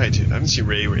 you're right, dude. I haven't seen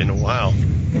Rey in a while.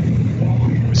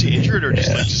 Was he injured, or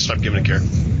just stopped giving a care?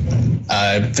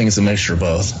 I think it's a mixture of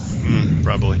both.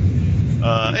 Probably.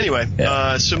 Anyway,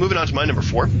 so moving on to my number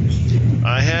 4.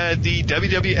 I had the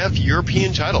WWF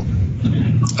European title.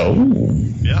 Oh.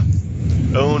 Yeah.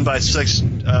 Owned by 6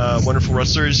 wonderful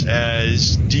wrestlers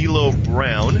as D'Lo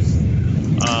Brown.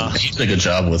 He did a good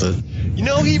job with it.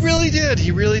 He really did.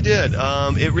 He really did.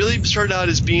 It really started out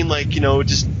as being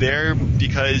just there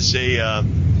because they,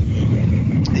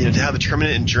 to have a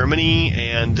tournament in Germany,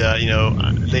 and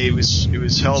it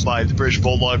was held by the British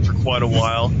Bulldog for quite a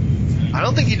while. I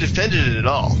don't think he defended it at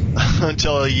all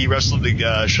until he wrestled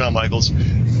Shawn Michaels,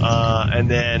 and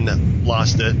then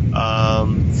lost it.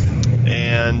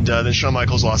 And then Shawn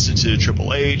Michaels lost it to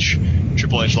Triple H.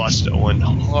 Triple H lost it to Owen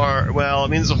Hart. Well, I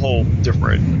mean, there's a whole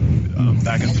different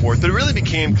back and forth. But it really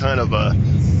became kind of a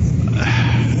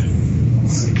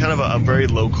very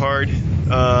low card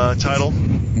title.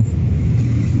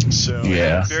 So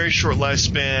yeah, very short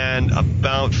lifespan,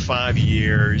 about 5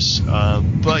 years.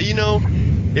 But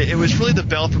it was really the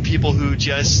belt for people who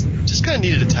just kind of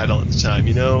needed a title at the time.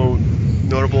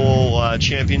 Notable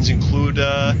champions include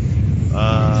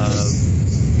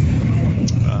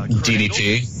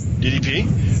DDP,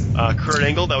 Kurt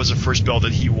Angle. That was the first belt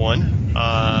that he won.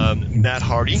 Matt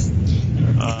Hardy,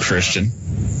 Christian,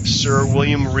 Sir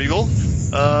William Regal,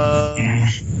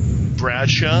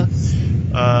 Bradshaw,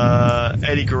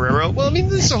 Eddie Guerrero. Well, I mean,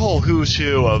 this is a whole who's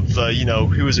who of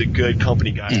who was a good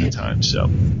company guy at the time. So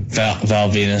Val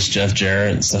Venus, Jeff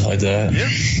Jarrett, stuff like that. Yeah,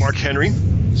 Mark Henry.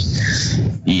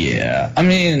 Yeah, I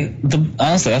mean,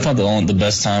 honestly, I thought the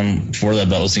best time for that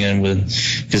belt was again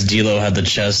because D'Lo had the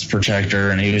chest protector,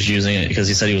 and he was using it because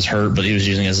he said he was hurt, but he was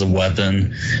using it as a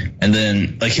weapon. And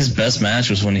then, his best match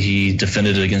was when he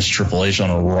defended it against Triple H on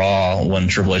a Raw, when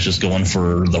Triple H was going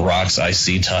for The Rock's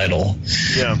IC title.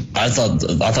 Yeah, I thought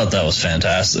that was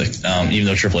fantastic. Even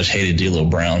though Triple H hated D'Lo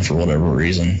Brown for whatever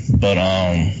reason, but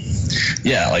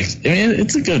yeah,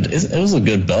 it was a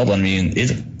good belt. I mean,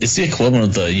 it's the equivalent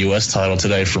of the U.S. title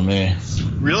today for me.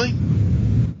 Really?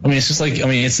 I mean, it's just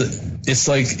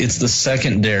it's the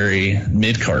secondary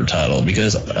mid-card title,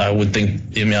 because I would think,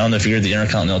 I don't know if you heard, the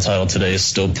Intercontinental title today is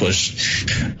still pushed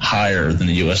higher than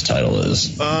the U.S. title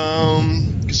is.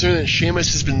 Considering that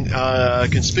Sheamus has been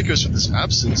conspicuous with his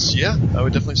absence, yeah, I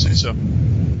would definitely say so.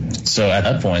 So at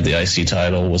that point, the IC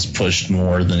title was pushed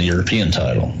more than the European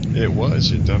title. It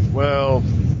was. Well,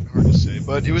 hard to say,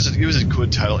 but it was a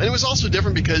good title, and it was also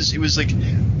different because it was like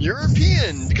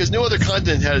European, because no other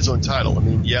continent had its own title. I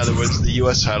mean, yeah, there was the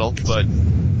U.S. title, but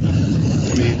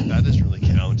I mean that doesn't really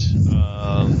count.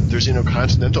 There's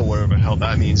Intercontinental, whatever the hell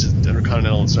that means.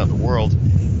 Intercontinental, it's not the world,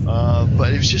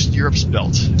 but it was just Europe's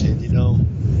belt,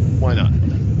 and why not?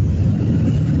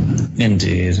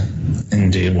 Indeed,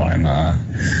 why not?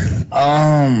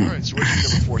 All right, so what's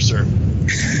your number 4, sir?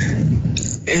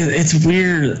 It's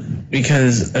weird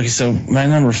because, okay, so my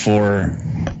number 4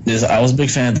 is, I was a big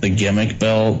fan of the gimmick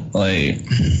belt, like,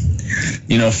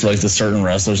 for like the certain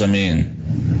wrestlers. I mean,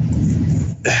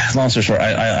 long story short,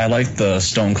 I like the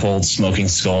Stone Cold Smoking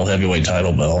Skull heavyweight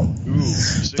title belt. Ooh,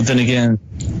 but then again,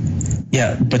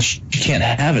 yeah, but you can't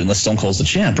have it unless Stone Cold's the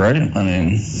champ, right? I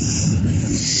mean,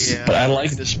 yeah, but I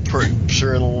like just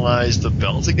personalize the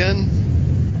belt again.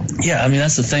 Yeah, I mean,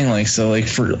 that's the thing. Like, so, like,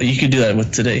 you could do that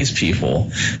with today's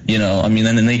people, I mean,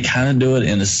 and then they kind of do it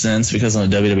in a sense because on a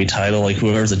WWE title, like,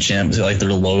 whoever's the champ, like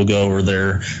their logo or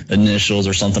their initials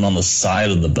or something on the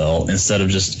side of the belt instead of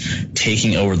just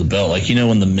taking over the belt. Like,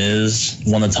 when The Miz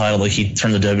won the title, like, he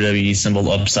turned the WWE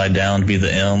symbol upside down to be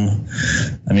the M.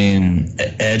 I mean,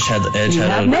 Edge had a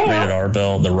Rated R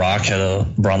belt. The Rock had a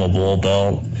Brahma Bull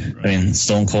belt. I mean,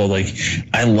 Stone Cold, like,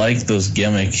 I like those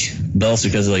gimmick belts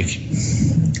because, like,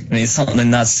 I mean, it's something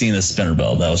not seeing a spinner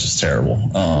belt. That was just terrible.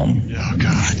 Oh,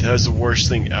 God. That was the worst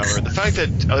thing ever. The fact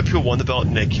that other people won the belt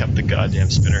and they kept the goddamn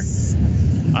spinner.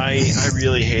 I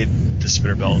really hate the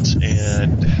spinner belt.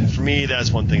 And for me,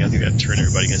 that's one thing I think that turned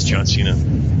everybody against John Cena.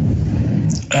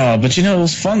 But it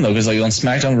was fun, though, because, like, on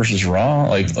SmackDown versus Raw,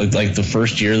 like the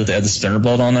first year that they had the spinner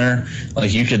belt on there,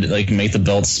 like, you could, like, make the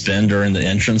belt spin during the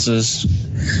entrances.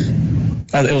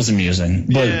 It was amusing.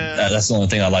 But that's the only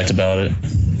thing I liked about it.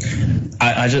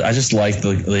 I just like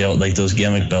like those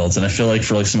gimmick belts, and I feel like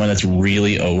for like somebody that's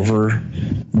really over,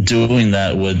 doing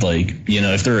that would, like,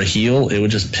 if they're a heel, it would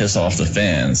just piss off the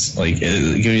fans. Like,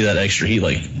 it give you that extra heat.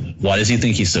 Like, why does he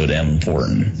think he's so damn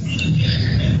important?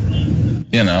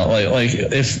 Like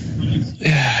if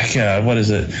what is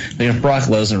it? Like, if Brock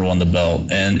Lesnar won the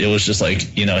belt and it was just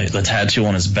like, the tattoo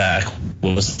on his back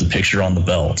was the picture on the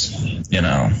belt,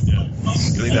 Yeah, I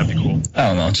think that'd be cool. I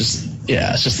don't know, it's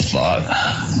just a thought.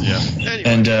 Yeah. Anyway.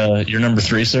 And your number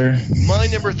 3, sir? My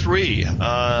number 3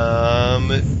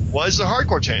 was the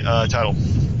Hardcore title.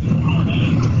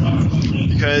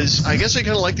 Because I guess I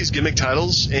kind of like these gimmick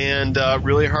titles, and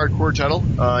really a hardcore title.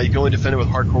 You can only defend it with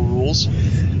hardcore rules.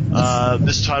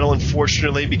 This title,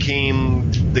 unfortunately,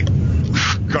 became the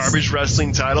garbage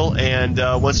wrestling title, and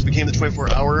once it became the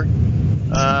 24-hour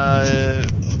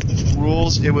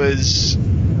rules, it was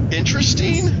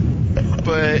interesting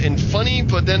and funny,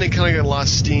 but then it kind of got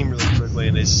lost steam really quickly,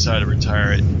 and they decided to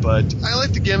retire it. But I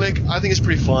like the gimmick. I think it's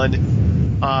pretty fun.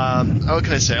 What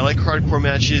can I say? I like hardcore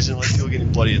matches and I like people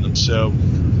getting bloody in them, so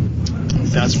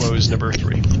that's why it was number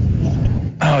 3.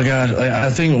 Oh, God. I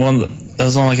think that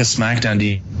was on, like, a SmackDown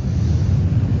D.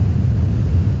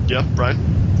 Yeah, Brian?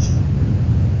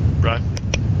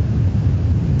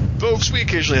 Folks, we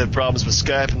occasionally have problems with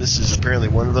Skype, and this is apparently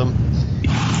one of them.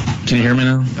 Can you hear me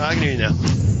now? I can hear you now.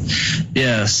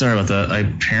 Yeah, sorry about that.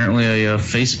 Apparently a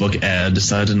Facebook ad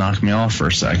decided to knock me off for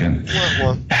a second.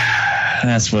 Well.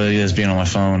 That's what it is, being on my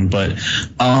phone. But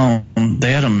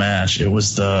they had a match. It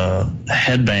was the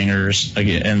Headbangers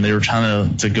again, and they were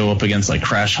trying to go up against, like,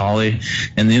 Crash Holly,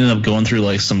 and they ended up going through,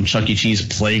 like, some Chuck E. Cheese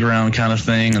playground kind of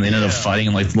thing, and they ended up fighting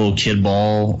in, like, the little kid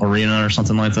ball arena or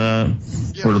something like that,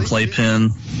 or the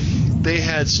playpen. They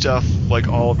had stuff, like,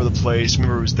 all over the place.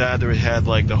 Remember, it was that. They had,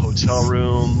 like, the hotel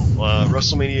room,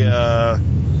 WrestleMania,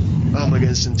 oh my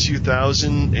goodness, in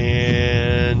 2000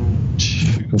 and...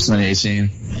 WrestleMania 18.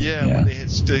 Yeah. When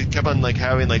they kept on, like,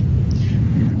 having, like,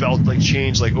 belt, like,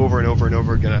 change, like, over and over and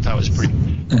over again. I thought it was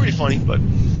pretty funny, but...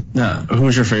 Yeah. Who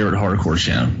was your favorite hardcore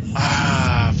champ?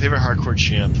 Favorite hardcore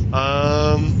champ?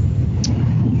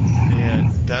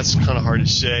 Man, that's kind of hard to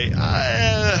say.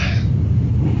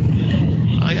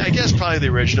 I guess probably the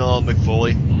original Mick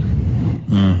Foley.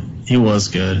 He was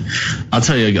good. I'll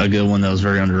tell you a good one that was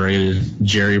very underrated.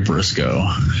 Jerry Briscoe.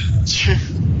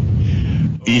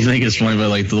 You think it's funny, but,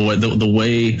 like, the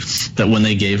way that when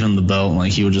they gave him the belt,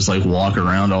 like, he would just, like, walk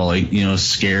around all, like,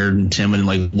 scared and timid and,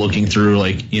 like, looking through,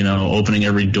 like, opening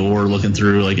every door, looking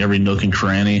through, like, every nook and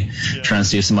cranny, trying to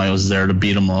see if somebody was there to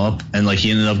beat him up. And, like,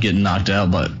 he ended up getting knocked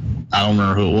out, but I don't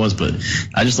remember who it was, but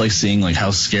I just like seeing, like,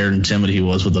 how scared and timid he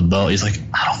was with the belt. He's like,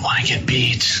 I don't want to get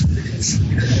beat.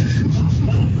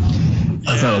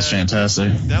 thought it was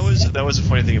fantastic. That was a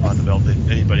funny thing about the belt, that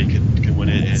anybody could win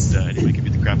it, and anybody could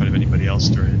beat the crap out of anybody else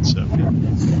during it. So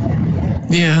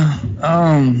yeah.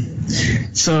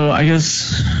 So I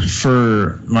guess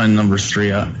for my number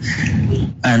 3,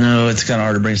 I know it's kind of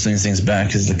hard to bring things back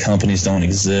because the companies don't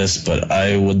exist, but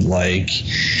I would like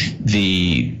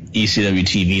the ECW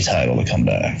TV title to come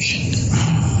back.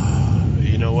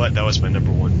 You know what? That was my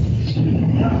number 1.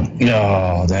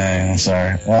 Oh, dang. I'm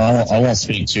sorry. Well, I won't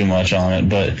speak too much on it,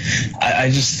 but I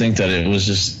just think that it was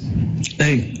just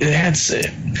it had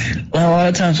a lot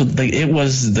of times it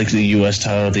was like the U.S.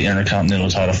 title, the Intercontinental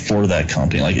title for that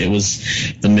company. Like, it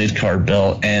was the mid-card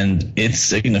belt, and it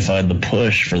signified the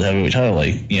push for the heavyweight title.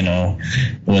 Like, you know,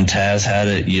 when Taz had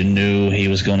it, you knew he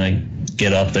was going to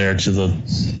get up there to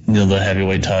the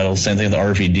heavyweight title. Same thing with the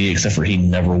RVD, except for he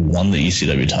never won the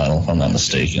ECW title, if I'm not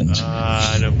mistaken.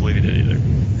 I don't believe he did either.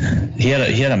 He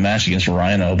had a match against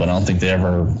Rhino, but I don't think they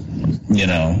ever,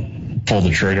 pulled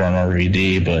the trigger on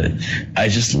RVD. But I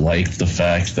just liked the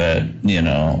fact that,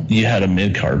 you had a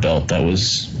mid-card belt that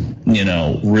was,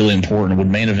 really important, would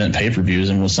main event pay-per-views,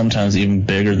 and was sometimes even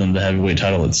bigger than the heavyweight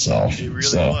title itself. It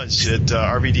really was.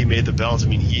 RVD made the belt. I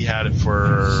mean, he had it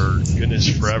for, goodness,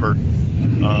 forever.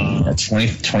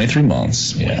 23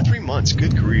 months. 23 months.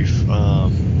 Good grief.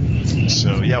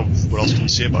 So, yeah, what else can you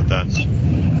say about that?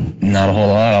 Not a whole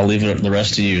lot. I'll leave the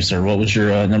rest to you, sir. What was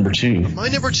your number 2? My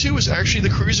number 2 was actually the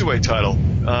Cruiserweight title.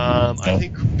 I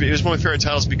think it was one of my favorite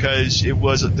titles because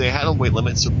they had a weight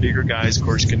limit, so bigger guys, of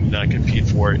course, can compete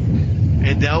for it.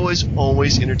 And that was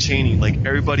always entertaining. Like,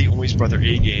 everybody always brought their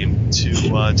A game to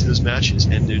those matches,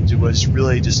 and it was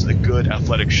really just a good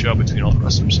athletic show between all the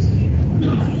wrestlers.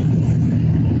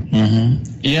 Mm-hmm.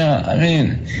 Yeah, I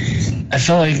mean, I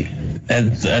felt like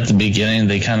at the beginning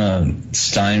they kind of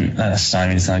stymied, it's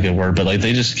not a good word, but like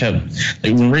they just kept,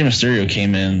 like when Rey Mysterio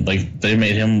came in, like they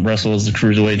made him wrestle as the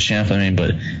Cruiserweight champ. I mean,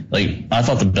 but like I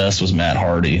thought the best was Matt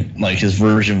Hardy, like his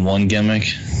version 1 gimmick.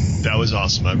 That was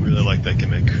awesome. I really liked that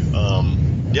gimmick.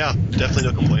 Yeah,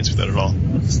 definitely no complaints with that at all.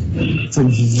 It's like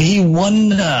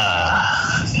V1.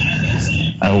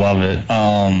 I love it.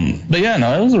 But yeah,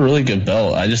 no, it was a really good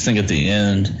belt. I just think at the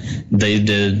end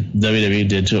WWE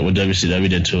did to it what WCW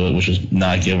did to it, which was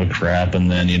not give a crap,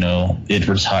 and then it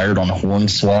retired on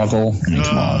Hornswoggle. I mean,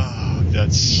 come on.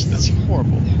 That's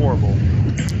horrible.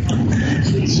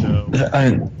 So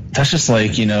that's just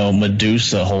like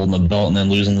Medusa holding the belt and then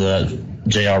losing to that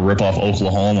JR ripoff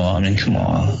Oklahoma. I mean, come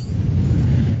on.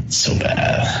 So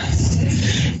bad.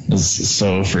 It's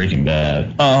so freaking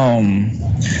bad.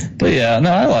 But yeah,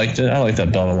 no, I liked it. I liked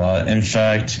that belt a lot. In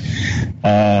fact,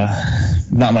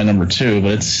 not my number 2,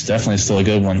 but it's definitely still a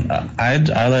good one. I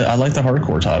like the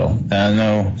hardcore title. And I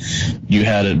know you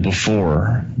had it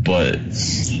before, but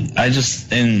I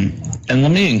just and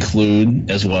let me include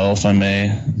as well, if I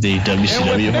may, the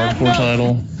WCW hardcore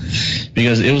title,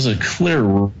 because it was a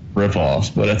clear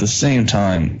ripoff, but at the same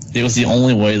time, it was the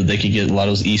only way that they could get a lot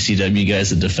of those ECW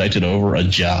guys that defected over a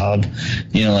job,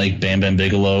 like Bam Bam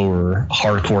Bigelow or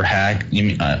Hardcore Hack,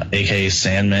 aka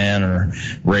Sandman, or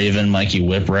Raven, Mikey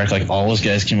Whipwreck. Like, all those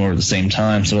guys came over at the same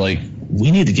time, so like,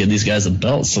 we need to give these guys a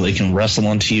belt so they can wrestle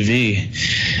on TV.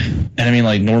 And I mean,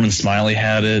 like, Norman Smiley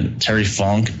had it, Terry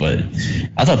Funk, but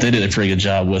I thought they did a pretty good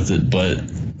job with it. But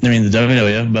I mean, the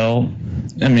WWF belt,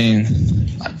 I mean,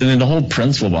 the whole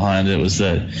principle behind it was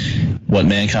that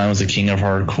Mankind was the king of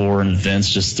hardcore, and Vince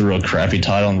just threw a crappy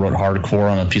title and wrote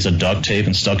hardcore on a piece of duct tape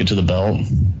and stuck it to the belt.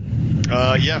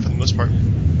 Yeah, for the most part.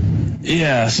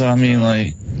 Yeah, so I mean,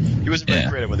 like, he wasn't very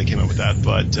creative when they came up with that,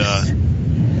 but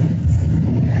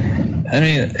I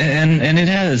mean, and it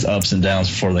had its ups and downs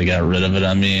before they got rid of it.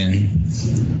 I mean,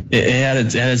 it had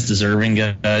its deserving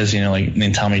guys,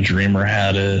 like Tommy Dreamer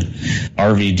had it,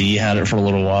 RVD had it for a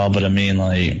little while, but I mean,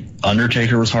 like,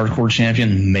 Undertaker was hardcore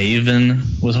champion, Maven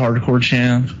was hardcore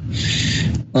champ.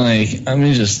 Like, I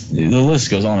mean, just the list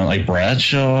goes on. Like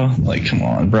Bradshaw, like, come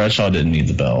on, Bradshaw didn't need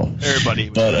the belt. Everybody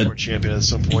was hardcore champion at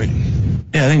some point.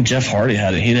 Yeah, I think Jeff Hardy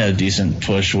had it. He had a decent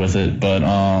push with it, but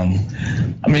I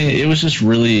mean, it was just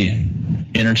really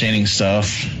entertaining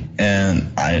stuff.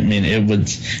 And I mean, it would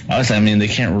honestly, I mean, they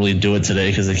can't really do it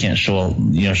today because they can't show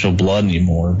blood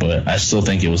anymore. But I still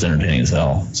think it was entertaining as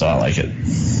hell, so I like it.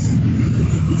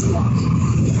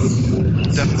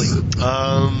 Definitely.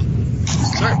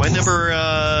 Sorry, my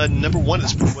number 1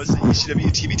 was the ECW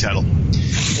TV title.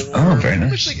 Oh, very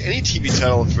nice. Much like any TV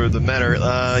title, for the matter.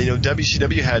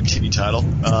 WCW had TV title.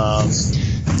 And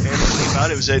the thing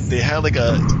about it was that they had like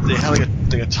a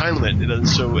time limit.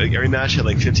 So every match had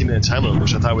like 15-minute time limit,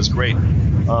 which I thought was great.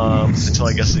 Until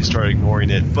I guess they started ignoring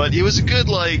it. But it was a good,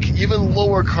 like, even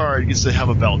lower card gets to have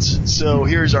a belt. So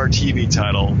here's our TV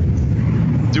title.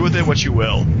 do with it what you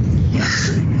will.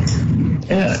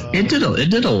 Yeah, it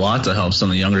did a lot to help some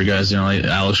of the younger guys. You know, like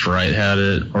Alex Wright had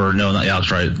it, or no, not Alex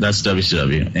Wright. That's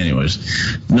WCW. Anyways,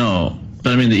 no,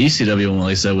 but I mean the ECW one,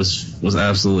 like I said, was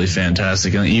absolutely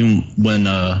fantastic. And even when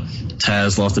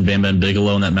Taz lost to Bam Bam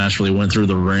Bigelow and that match really went through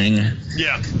the ring.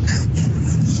 Yeah.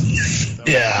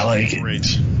 Yeah, like great.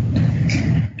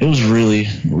 It was really,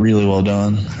 really well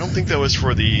done. I don't think that was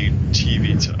for the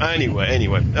TV. Anyway,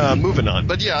 moving on.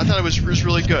 But yeah, I thought it was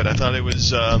really good. I thought it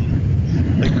was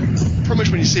like pretty much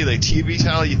when you say like TV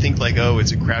title, you think like, oh,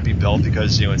 it's a crappy belt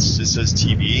because it says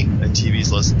TV and TV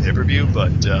is less than pay-per-view.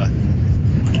 But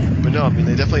no, I mean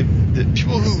the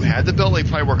people who had the belt like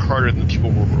probably worked harder than the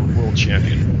people who were world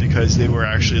champion because they were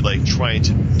actually like trying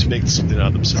to make something out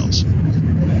of themselves.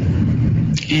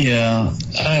 Yeah,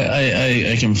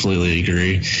 I completely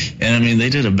agree. And I mean, they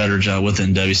did a better job with it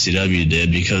than WCW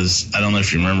did because I don't know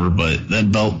if you remember, but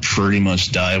that belt pretty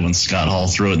much died when Scott Hall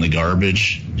threw it in the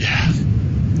garbage. Yeah.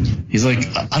 He's like,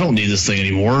 I don't need this thing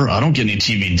anymore. I don't get any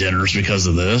TV dinners because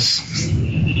of this.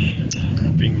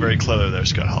 Being very clever there,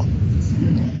 Scott Hall.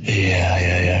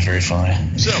 Yeah, very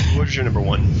funny. So, what was your number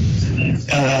one?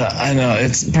 I know,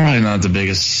 it's probably not the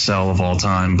biggest sell of all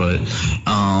time, but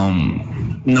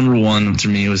number one to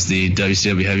me was the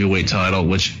WCW Heavyweight title,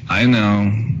 which I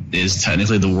know is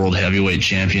technically the World Heavyweight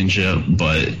Championship,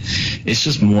 but it's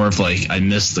just more of like I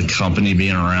miss the company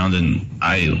being around, and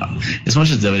as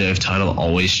much as the WWF title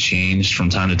always changed from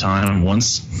time to time,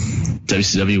 once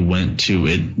WCW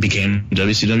it became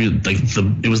WCW, like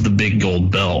it was the big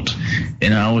gold belt,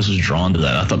 and I always was drawn to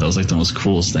that. I thought that was like the most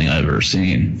coolest thing I've ever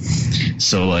seen.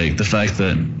 So like the fact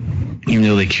that even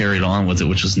though they carried on with it,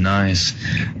 which was nice,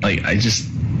 like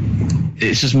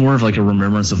it's just more of like a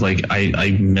remembrance of like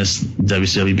I miss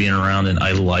WCW being around, and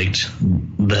I liked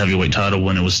the heavyweight title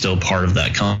when it was still part of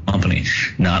that company,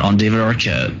 not on David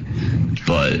Arquette,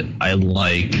 but I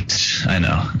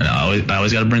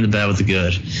always got to bring the bad with the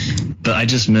good, but I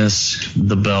just miss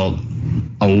the belt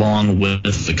along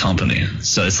with the company,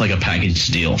 so it's like a package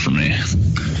deal for me.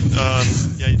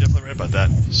 Yeah, you're definitely right about that.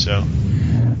 So,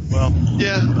 well,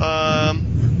 yeah, I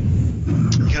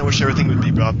kind of wish everything would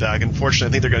be brought back. Unfortunately,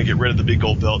 I think they're going to get rid of the big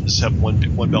gold belt and just have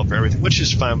one belt for everything, which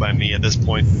is fine by me at this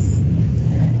point.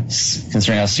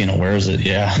 Considering how Cena wears it,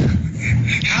 yeah.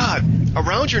 God,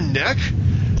 around your neck?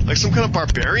 Like some kind of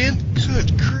barbarian?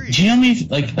 Good grief. Do you know how many,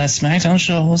 like, that SmackDown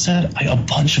show was that? Like, a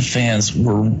bunch of fans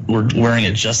were wearing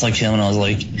it just like him, and I was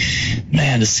like,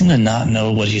 man, to Cena not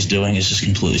know what he's doing is just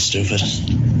completely stupid.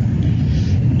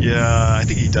 Yeah, I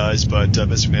think he does, but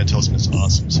Vince McMahon tells him it's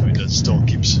awesome, so he still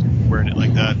keeps wearing it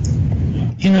like that.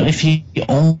 You know, if he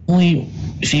only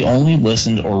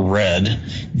listened or read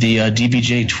the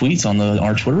DBJ tweets on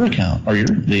our Twitter account, or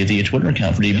the Twitter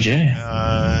account for DBJ.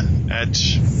 At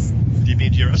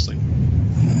DBJ Wrestling.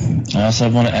 I also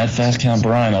have one at Fast Count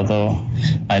Brian, although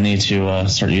I need to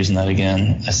start using that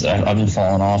again. I've been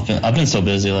falling off. I've been so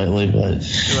busy lately, but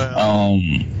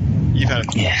you've had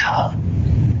a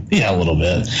Yeah, a little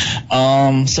bit.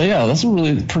 So yeah, that's a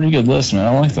really pretty good list, man.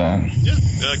 I like that.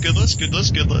 Yeah, good list.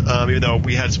 Even though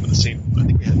we had some of the same, I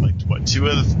think we had like two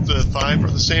of the five were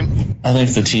the same. I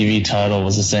think the TV title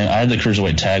was the same. I had the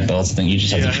Cruiserweight tag belts. I think you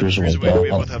just had the Cruiserweight belt. We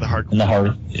both had the hardcore. And the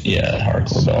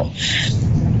hardcore belt.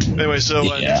 Anyway, so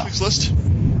next week's list.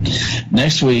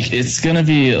 Next week, it might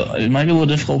be a little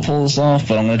difficult to pull this off,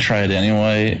 but I'm going to try it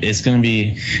anyway. It's going to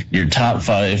be your top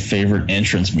 5 favorite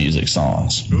entrance music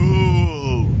songs.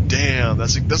 Ooh, damn.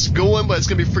 That's a good one, but it's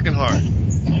going to be freaking hard.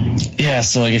 Yeah,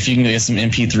 so like if you can get some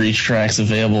MP3 tracks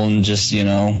available and just,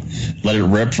 let it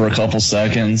rip for a couple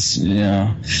seconds,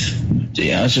 yeah,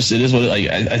 it is what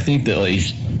I think that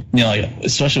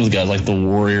especially with guys like the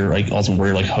Warrior, like Ultimate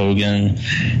Warrior, like Hogan,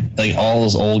 like all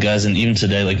those old guys, and even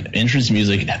today, like entrance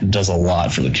music does a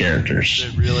lot for the characters.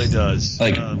 It really does.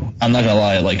 Like I'm not gonna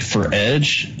lie, like for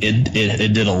Edge, it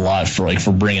did a lot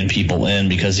for bringing people in,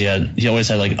 because he always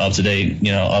had like up to date,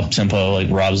 up tempo like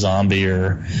Rob Zombie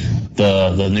or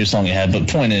the new song he had. But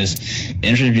point is,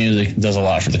 entrance music does a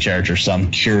lot for the characters. So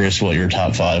I'm curious what your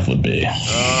top 5 would be.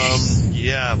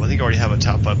 Yeah, I think I already have a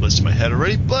top 5 list in my head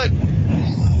already, but.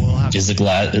 Is the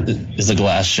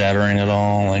glass shattering at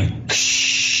all? Like,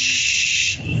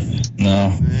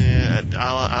 no. Yeah,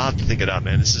 I'll have to think it out,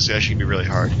 man. This is actually gonna be really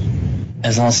hard.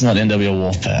 As long as it's not NWO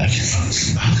Wolfpack.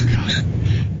 Oh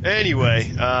god.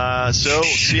 Anyway, so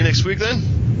see you next week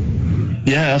then.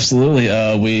 Yeah, absolutely.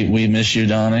 We miss you,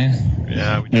 Donnie.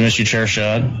 Yeah, we miss you, Chair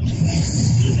Shot.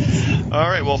 All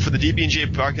right. Well, for the DB&J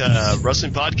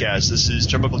Wrestling Podcast, this is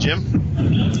Turnbuckle Jim.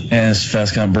 And it's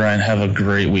Fast Count Brian. Have a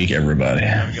great week, everybody.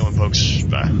 Have a good one, folks.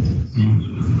 Bye.